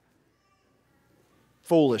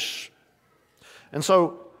foolish. And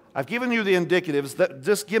so I've given you the indicatives.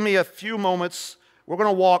 Just give me a few moments. We're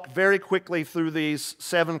going to walk very quickly through these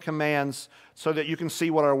 7 commands so that you can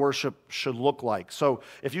see what our worship should look like. So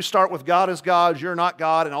if you start with God is God, you're not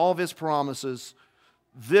God, and all of his promises,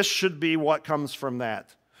 this should be what comes from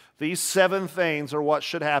that. These 7 things are what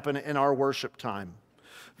should happen in our worship time.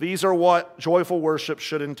 These are what joyful worship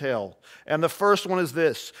should entail. And the first one is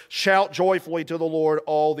this: shout joyfully to the Lord,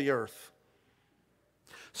 all the earth.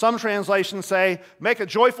 Some translations say, make a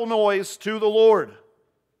joyful noise to the Lord.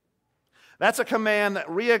 That's a command that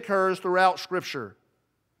reoccurs throughout Scripture.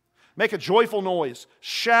 Make a joyful noise.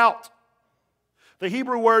 Shout. The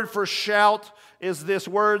Hebrew word for shout is this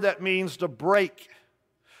word that means to break.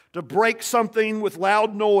 To break something with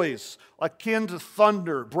loud noise, akin to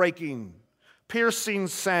thunder breaking, piercing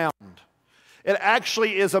sound. It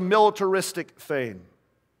actually is a militaristic thing.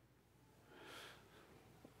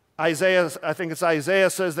 Isaiah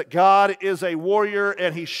says that God is a warrior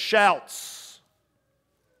and he shouts.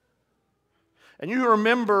 And you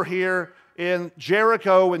remember here in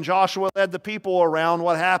Jericho when Joshua led the people around,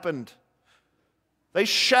 what happened? They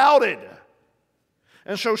shouted.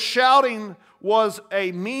 And so shouting was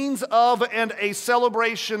a means of and a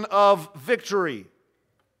celebration of victory.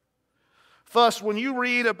 Thus, when you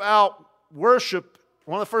read about worship,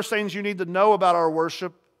 one of the first things you need to know about our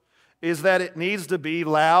worship is that it needs to be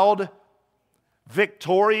loud,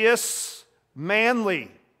 victorious, manly.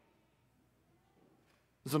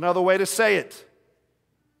 There's another way to say it.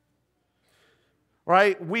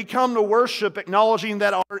 Right? We come to worship acknowledging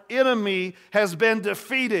that our enemy has been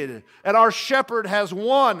defeated and our shepherd has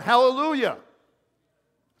won. Hallelujah.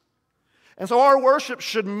 And so our worship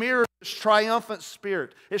should mirror this triumphant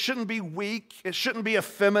spirit. It shouldn't be weak. It shouldn't be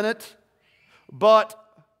effeminate, but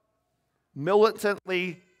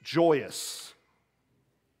militantly joyous.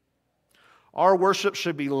 Our worship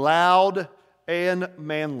should be loud and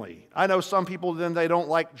manly. I know some people then they don't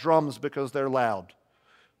like drums because they're loud.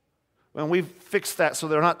 And we've fixed that so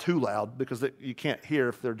they're not too loud because you can't hear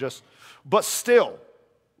if they're just, but still,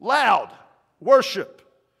 loud worship.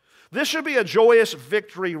 This should be a joyous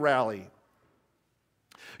victory rally.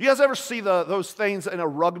 You guys ever see those things in a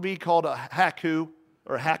rugby called a haku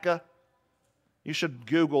or haka? You should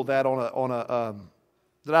Google that on a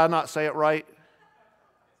did I not say it right?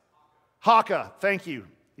 Haka, thank you.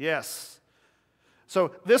 Yes.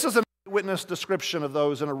 So this is an eyewitness description of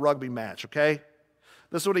those in a rugby match, okay?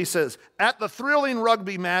 This is what he says. At the thrilling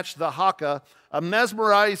rugby match, the haka, a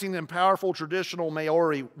mesmerizing and powerful traditional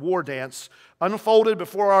Maori war dance, unfolded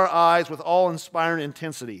before our eyes with awe-inspiring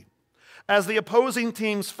intensity. As the opposing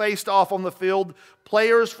teams faced off on the field,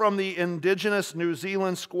 players from the indigenous New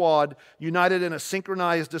Zealand squad united in a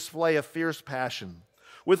synchronized display of fierce passion.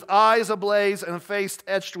 With eyes ablaze and face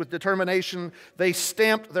etched with determination, they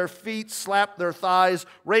stamped their feet, slapped their thighs,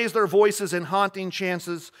 raised their voices in haunting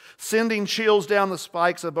chances, sending chills down the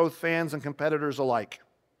spikes of both fans and competitors alike.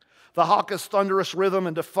 The haka's thunderous rhythm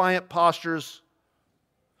and defiant postures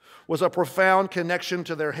was a profound connection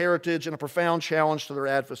to their heritage and a profound challenge to their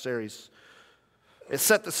adversaries. It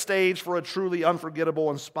set the stage for a truly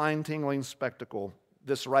unforgettable and spine-tingling spectacle,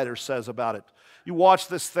 this writer says about it. You watch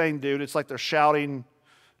this thing, dude, it's like they're shouting.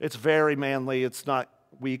 It's very manly. It's not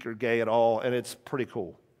weak or gay at all, and it's pretty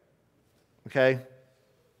cool. Okay?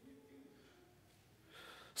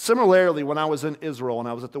 Similarly, when I was in Israel and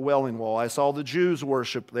I was at the Wailing Wall, I saw the Jews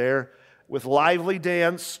worship there with lively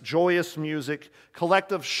dance, joyous music,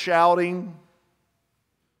 collective shouting,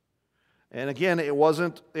 And again, it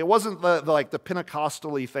wasn't like the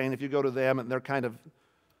Pentecostal-y thing. If you go to them and they're kind of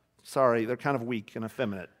weak and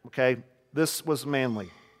effeminate, okay? This was manly.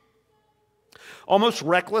 Almost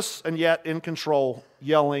reckless and yet in control,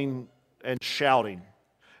 yelling and shouting.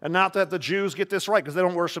 And not that the Jews get this right, because they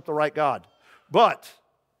don't worship the right God. But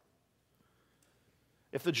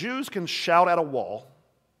if the Jews can shout at a wall,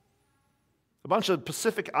 a bunch of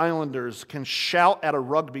Pacific Islanders can shout at a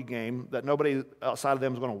rugby game that nobody outside of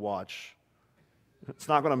them is going to watch. It's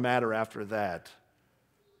not going to matter after that.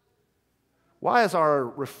 Why is our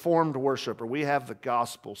Reformed worship, or we have the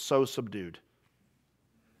gospel, so subdued?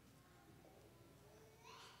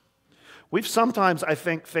 We've sometimes, I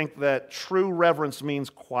think that true reverence means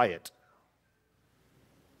quiet.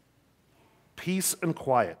 Peace and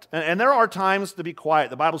quiet. And there are times to be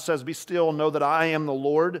quiet. The Bible says, be still and know that I am the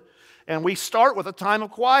Lord. And we start with a time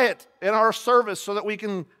of quiet in our service so that we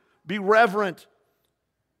can be reverent.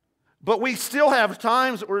 But we still have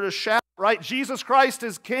times that we're to shout, right? Jesus Christ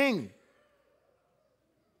is King.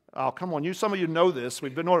 Oh, come on. Some of you know this.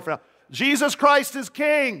 We've been knowing it for now. Jesus Christ is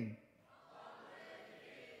King.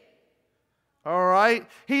 All right?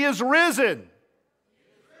 He is risen.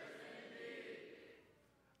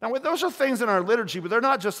 Now, those are things in our liturgy, but they're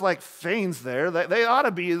not just like feigns there. They ought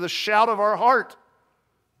to be the shout of our heart.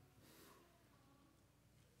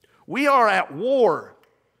 We are at war,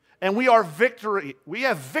 and we have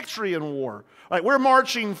victory in war. Right? We're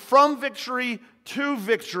marching from victory to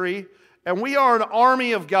victory, and we are an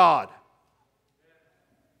army of God.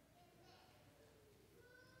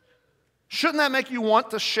 Shouldn't that make you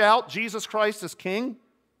want to shout, Jesus Christ is King?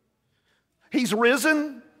 He's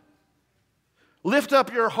risen. Lift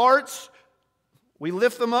up your hearts. We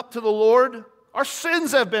lift them up to the Lord. Our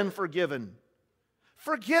sins have been forgiven.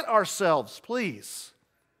 Forget ourselves, please.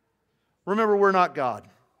 Remember, we're not God.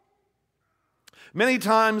 Many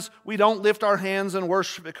times we don't lift our hands in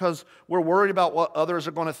worship because we're worried about what others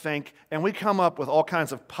are going to think, and we come up with all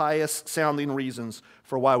kinds of pious-sounding reasons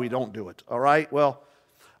for why we don't do it, all right? Well,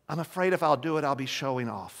 I'm afraid if I'll do it, I'll be showing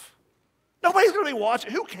off. Nobody's going to be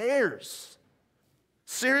watching. Who cares?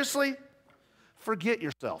 Seriously? Forget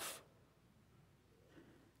yourself.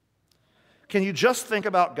 Can you just think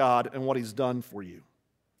about God and what He's done for you?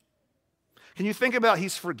 Can you think about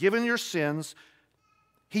He's forgiven your sins?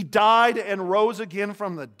 He died and rose again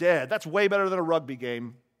from the dead. That's way better than a rugby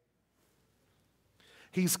game.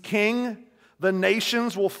 He's King. The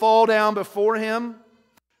nations will fall down before Him.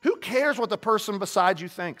 Who cares what the person beside you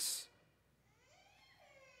thinks?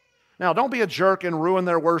 Now, don't be a jerk and ruin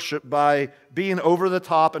their worship by being over the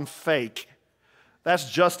top and fake. That's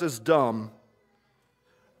just as dumb.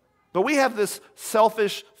 But we have this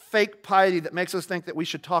selfish, fake piety that makes us think that we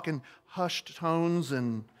should talk in hushed tones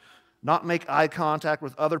and not make eye contact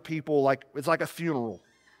with other people like it's like a funeral.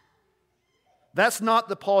 That's not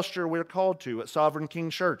the posture we're called to at Sovereign King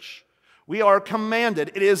Church. We are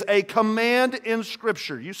commanded. It is a command in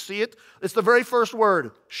Scripture. You see it? It's the very first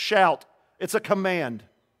word, shout. It's a command.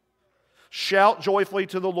 Shout joyfully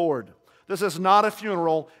to the Lord. This is not a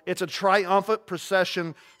funeral. It's a triumphant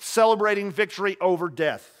procession celebrating victory over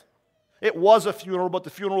death. It was a funeral, but the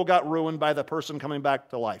funeral got ruined by the person coming back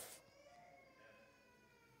to life.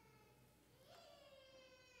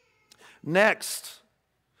 Next,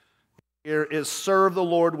 here is serve the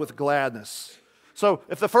Lord with gladness. So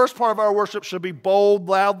if the first part of our worship should be bold,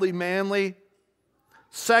 loudly, manly,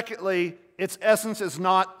 secondly, its essence is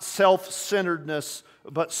not self-centeredness,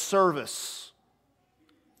 but service.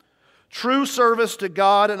 True service to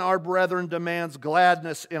God and our brethren demands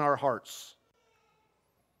gladness in our hearts.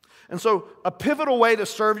 And so a pivotal way to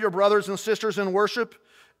serve your brothers and sisters in worship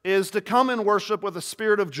is to come in worship with a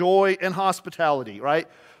spirit of joy and hospitality, right?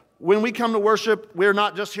 When we come to worship, we're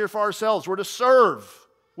not just here for ourselves. We're to serve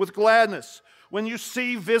with gladness. When you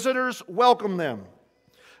see visitors, welcome them.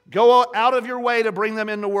 Go out of your way to bring them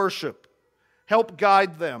into worship. Help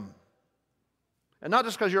guide them. And not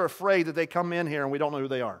just because you're afraid that they come in here and we don't know who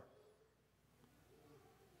they are.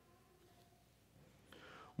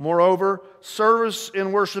 Moreover, service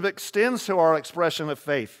in worship extends to our expression of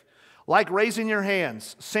faith, like raising your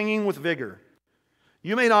hands, singing with vigor.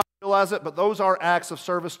 You may not realize it, but those are acts of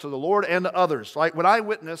service to the Lord and to others. Like when I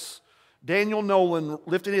witness Daniel Nolan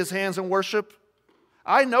lifting his hands in worship,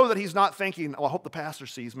 I know that he's not thinking, oh, I hope the pastor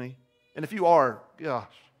sees me. And if you are, gosh,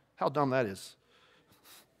 how dumb that is.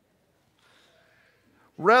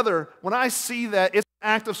 Rather, when I see that, it's an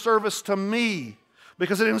act of service to me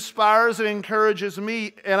because it inspires and encourages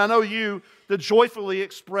me, and I know you, to joyfully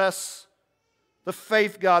express the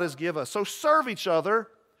faith God has given us. So serve each other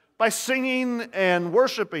by singing and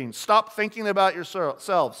worshiping. Stop thinking about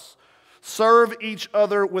yourselves. serve each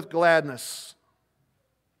other with gladness.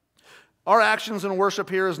 Our actions in worship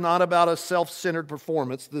here is not about a self-centered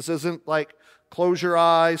performance. This isn't like close your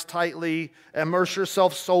eyes tightly, immerse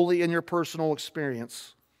yourself solely in your personal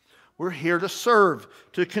experience. We're here to serve,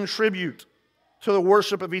 to contribute to the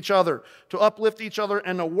worship of each other, to uplift each other,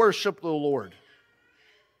 and to worship the Lord.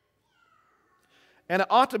 And it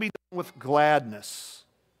ought to be done with gladness.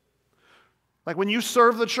 Like when you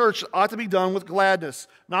serve the church, it ought to be done with gladness,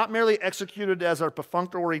 not merely executed as a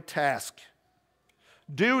perfunctory task.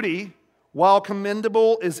 Duty, while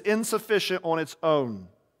commendable, is insufficient on its own.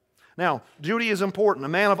 Now, duty is important. A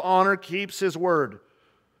man of honor keeps his word.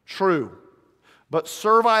 True. But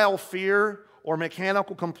servile fear or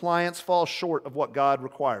mechanical compliance falls short of what God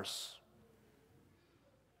requires.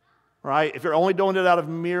 Right? If you're only doing it out of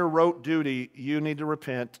mere rote duty, you need to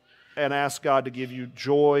repent and ask God to give you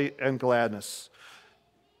joy and gladness.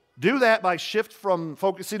 Do that by shift from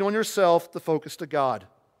focusing on yourself to focus to God.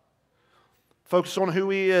 Focus on who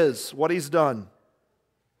He is, what He's done.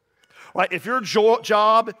 Right? If your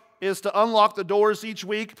job is to unlock the doors each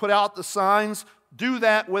week, put out the signs, do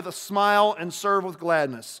that with a smile and serve with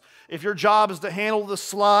gladness. If your job is to handle the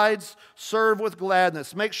slides, serve with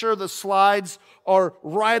gladness. Make sure the slides are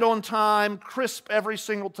right on time, crisp every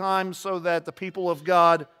single time, so that the people of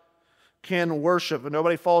God can worship and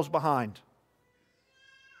nobody falls behind.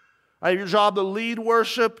 Right, your job to lead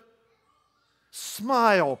worship,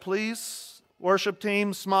 smile, please. Worship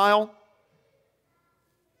team, smile.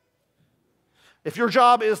 If your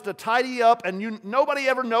job is to tidy up and nobody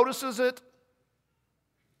ever notices it,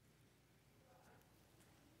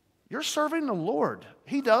 you're serving the Lord.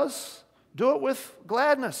 He does. Do it with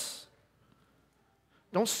gladness.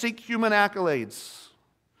 Don't seek human accolades.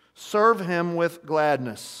 Serve Him with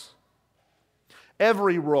gladness.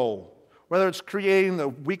 Every role, whether it's creating the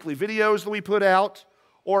weekly videos that we put out,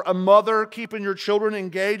 or a mother keeping your children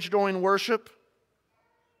engaged during worship,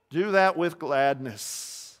 do that with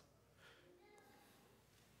gladness.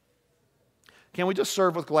 Can we just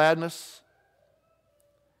serve with gladness?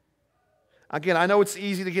 Again, I know it's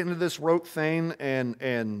easy to get into this rote thing,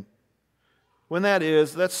 and when that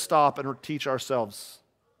is, let's stop and teach ourselves.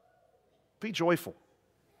 Be joyful.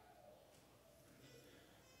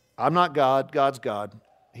 I'm not God, God's God.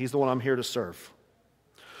 He's the one I'm here to serve.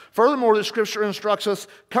 Furthermore, the Scripture instructs us,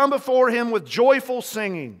 come before Him with joyful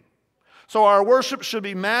singing. So our worship should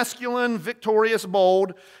be masculine, victorious,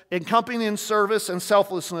 bold, accompanying service and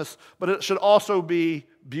selflessness, but it should also be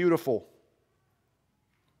beautiful.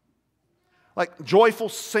 Like joyful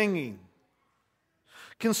singing.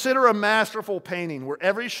 Consider a masterful painting where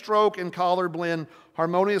every stroke and color blend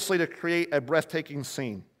harmoniously to create a breathtaking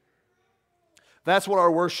scene. That's what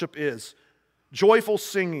our worship is. Joyful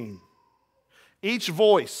singing. Each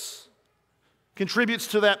voice contributes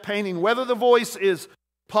to that painting, whether the voice is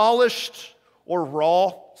polished or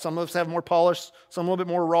raw. Some of us have more polished, some a little bit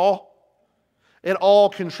more raw. It all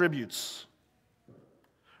contributes.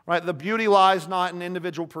 Right? The beauty lies not in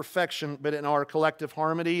individual perfection, but in our collective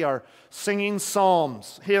harmony, our singing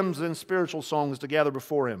psalms, hymns, and spiritual songs together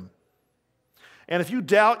before Him. And if you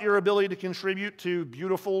doubt your ability to contribute to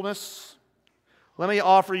beautifulness, let me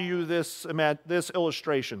offer you this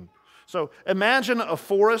illustration. So imagine a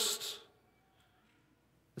forest.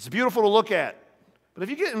 It's beautiful to look at. But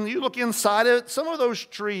if you look inside it, some of those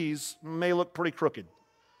trees may look pretty crooked.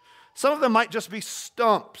 Some of them might just be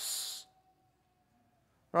stumps.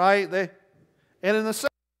 Right? And in the same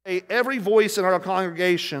way, every voice in our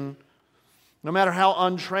congregation, no matter how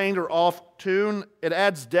untrained or off-tune, it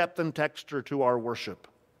adds depth and texture to our worship.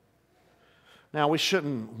 Now, we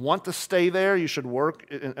shouldn't want to stay there. You should work.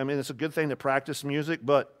 I mean, it's a good thing to practice music,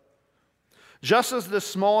 but just as the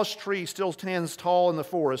smallest tree still stands tall in the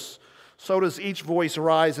forest, so does each voice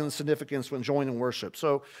rise in significance when joined in worship.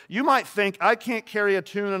 So you might think, I can't carry a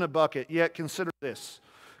tune in a bucket, yet consider this.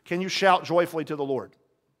 Can you shout joyfully to the Lord?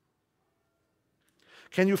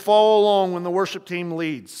 Can you follow along when the worship team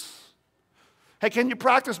leads? Hey, can you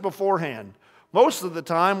practice beforehand? Most of the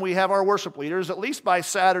time, we have our worship leaders, at least by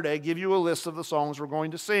Saturday, give you a list of the songs we're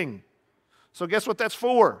going to sing. So guess what that's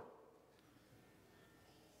for?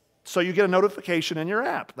 So you get a notification in your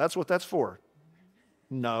app. That's what that's for.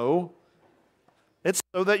 No. It's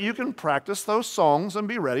so that you can practice those songs and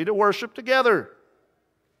be ready to worship together.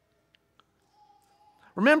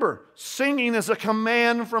 Remember, singing is a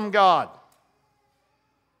command from God.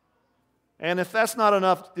 And if that's not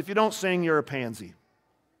enough, if you don't sing, you're a pansy.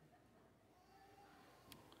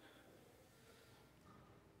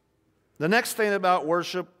 The next thing about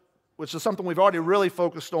worship, which is something we've already really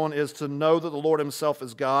focused on, is to know that the Lord Himself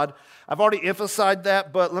is God. I've already emphasized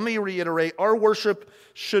that, but let me reiterate. Our worship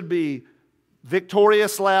should be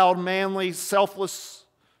victorious, loud, manly, selfless,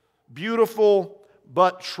 beautiful,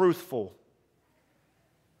 but truthful.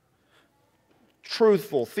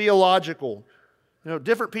 Truthful, theological.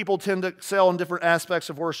 Different people tend to excel in different aspects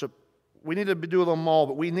of worship. We need to do them all,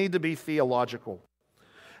 but we need to be theological.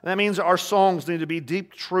 And that means our songs need to be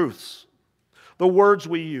deep truths. The words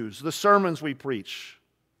we use, the sermons we preach.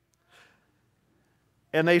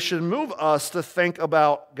 And they should move us to think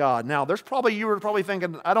about God. Now, you were probably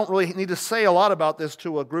thinking, I don't really need to say a lot about this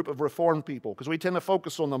to a group of Reformed people because we tend to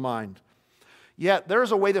focus on the mind. Yet,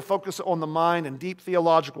 there's a way to focus on the mind and deep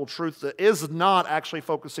theological truth that is not actually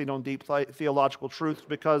focusing on deep theological truth,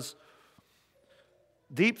 because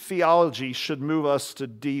deep theology should move us to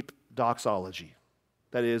deep doxology.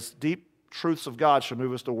 That is, deep truths of God should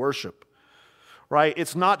move us to worship. Right?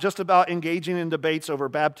 It's not just about engaging in debates over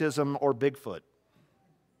baptism or Bigfoot.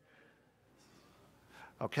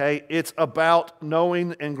 Okay? It's about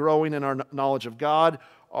knowing and growing in our knowledge of God,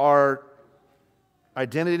 our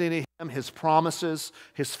identity in Him, His promises,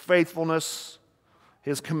 His faithfulness,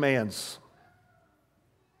 His commands.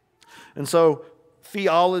 And so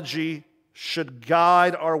theology should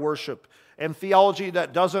guide our worship. And theology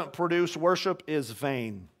that doesn't produce worship is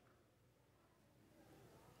vain.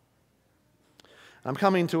 I'm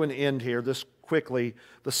coming to an end here, this quickly.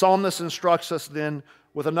 The psalmist instructs us then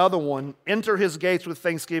with another one: enter His gates with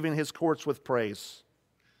thanksgiving, His courts with praise.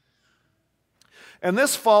 And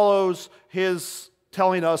this follows his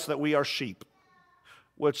telling us that we are sheep,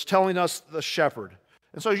 which telling us the shepherd.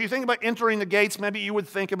 And so as you think about entering the gates, maybe you would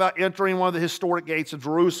think about entering one of the historic gates of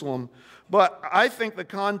Jerusalem. But I think the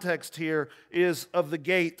context here is of the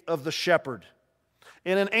gate of the shepherd.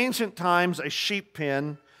 And in ancient times, a sheep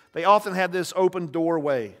pen, they often had this open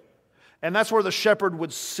doorway. And that's where the shepherd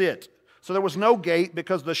would sit. So there was no gate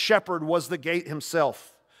because the shepherd was the gate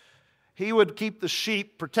himself. He would keep the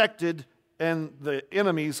sheep protected and the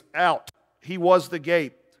enemies out. He was the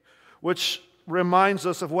gate, which reminds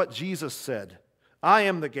us of what Jesus said. I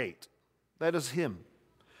am the gate. That is Him.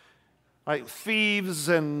 Right? Thieves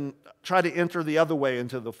and try to enter the other way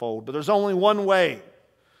into the fold, but there's only one way.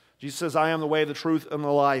 Jesus says, I am the way, the truth, and the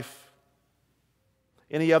life.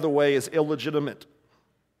 Any other way is illegitimate.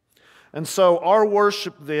 And so our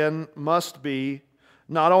worship then must be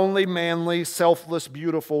not only manly, selfless,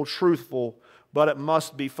 beautiful, truthful, but it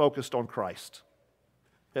must be focused on Christ.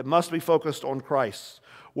 It must be focused on Christ.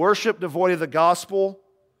 Worship devoid of the gospel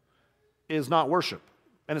is not worship,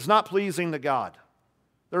 and it's not pleasing to God.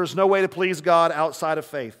 There is no way to please God outside of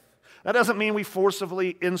faith. That doesn't mean we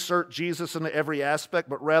forcibly insert Jesus into every aspect,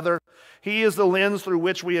 but rather He is the lens through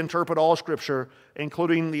which we interpret all Scripture,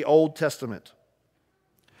 including the Old Testament.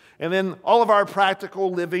 And then all of our practical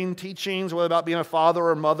living teachings, whether about being a father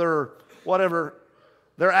or mother or whatever,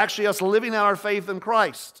 they're actually us living out our faith in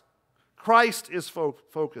Christ. Christ is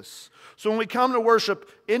focus. So when we come to worship,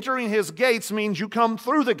 entering His gates means you come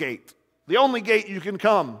through the gate. The only gate you can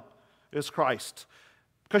come is Christ,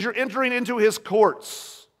 because you're entering into His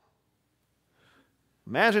courts.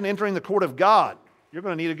 Imagine entering the court of God. You're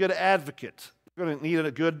going to need a good advocate. You're going to need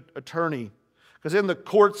a good attorney, because in the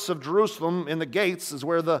courts of Jerusalem, in the gates, is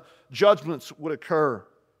where the judgments would occur.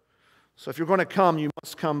 So if you're going to come, you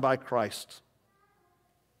must come by Christ.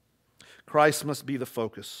 Christ must be the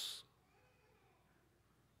focus.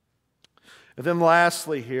 And then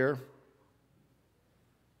lastly here,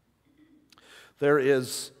 there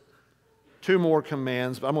is two more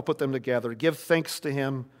commands, but I'm going to put them together. Give thanks to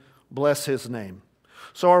Him, bless His name.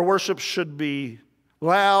 So our worship should be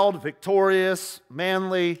loud, victorious,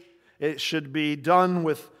 manly. It should be done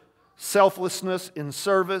with selflessness in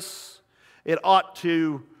service. It ought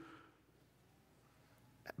to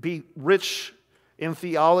be rich in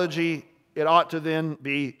theology. It ought to then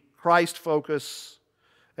be Christ-focused.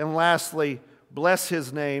 And lastly, bless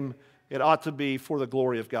His name. It ought to be for the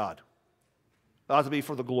glory of God. It ought to be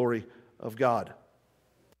for the glory of God.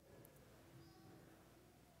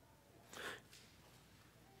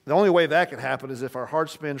 The only way that could happen is if our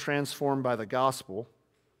heart's been transformed by the gospel.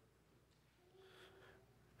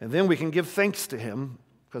 And then we can give thanks to Him,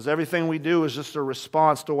 because everything we do is just a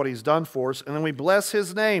response to what He's done for us. And then we bless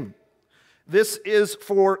His name. This is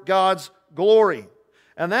for God's glory.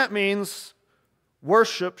 And that means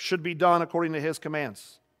worship should be done according to His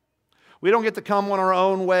commands. We don't get to come on our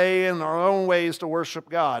own way and our own ways to worship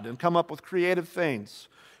God and come up with creative things.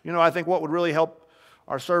 I think what would really help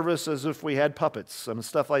our service is if we had puppets and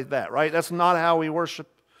stuff like that, right? That's not how we worship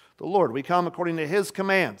the Lord. We come according to His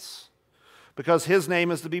commands because His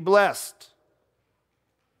name is to be blessed.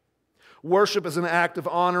 Worship is an act of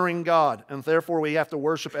honoring God, and therefore we have to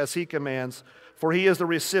worship as He commands, for He is the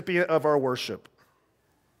recipient of our worship.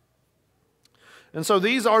 And so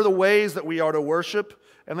these are the ways that we are to worship,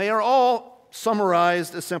 and they are all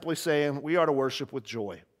summarized as simply saying we are to worship with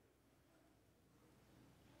joy.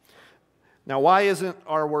 Now, why isn't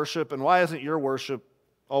our worship and why isn't your worship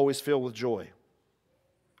always filled with joy?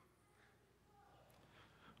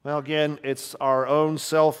 Well, again, it's our own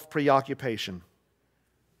self-preoccupation.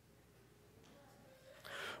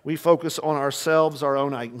 We focus on ourselves, our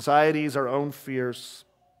own anxieties, our own fears.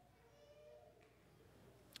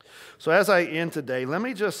 So as I end today, let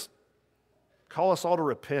me just call us all to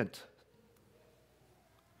repent.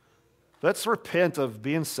 Let's repent of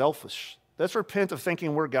being selfish. Let's repent of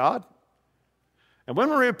thinking we're God. And when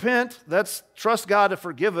we repent, let's trust God to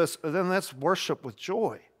forgive us, and then let's worship with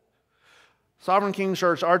joy. Sovereign King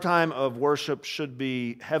Church, our time of worship should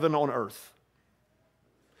be heaven on earth.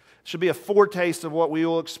 It should be a foretaste of what we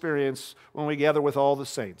will experience when we gather with all the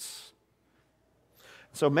saints.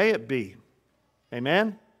 So may it be.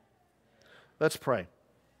 Amen? Let's pray.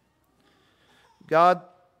 God,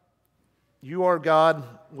 you are God,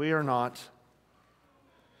 we are not.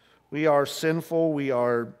 We are sinful, we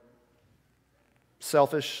are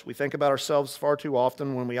selfish. We think about ourselves far too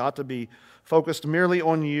often when we ought to be focused merely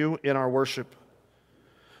on you in our worship.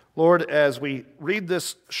 Lord, as we read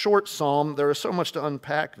this short psalm, there is so much to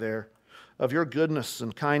unpack there of your goodness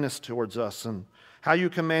and kindness towards us and how you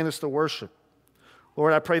command us to worship.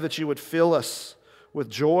 Lord, I pray that you would fill us with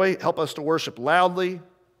joy, help us to worship loudly,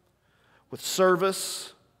 with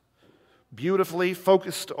service, beautifully,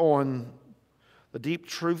 focused on the deep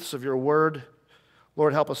truths of your word.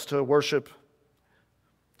 Lord, help us to worship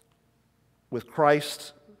with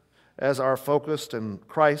Christ as our focus and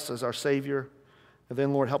Christ as our Savior. And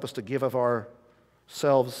then, Lord, help us to give of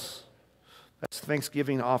ourselves as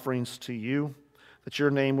thanksgiving offerings to you, that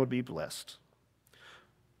your name would be blessed.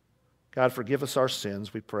 God, forgive us our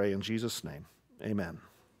sins, we pray in Jesus' name. Amen.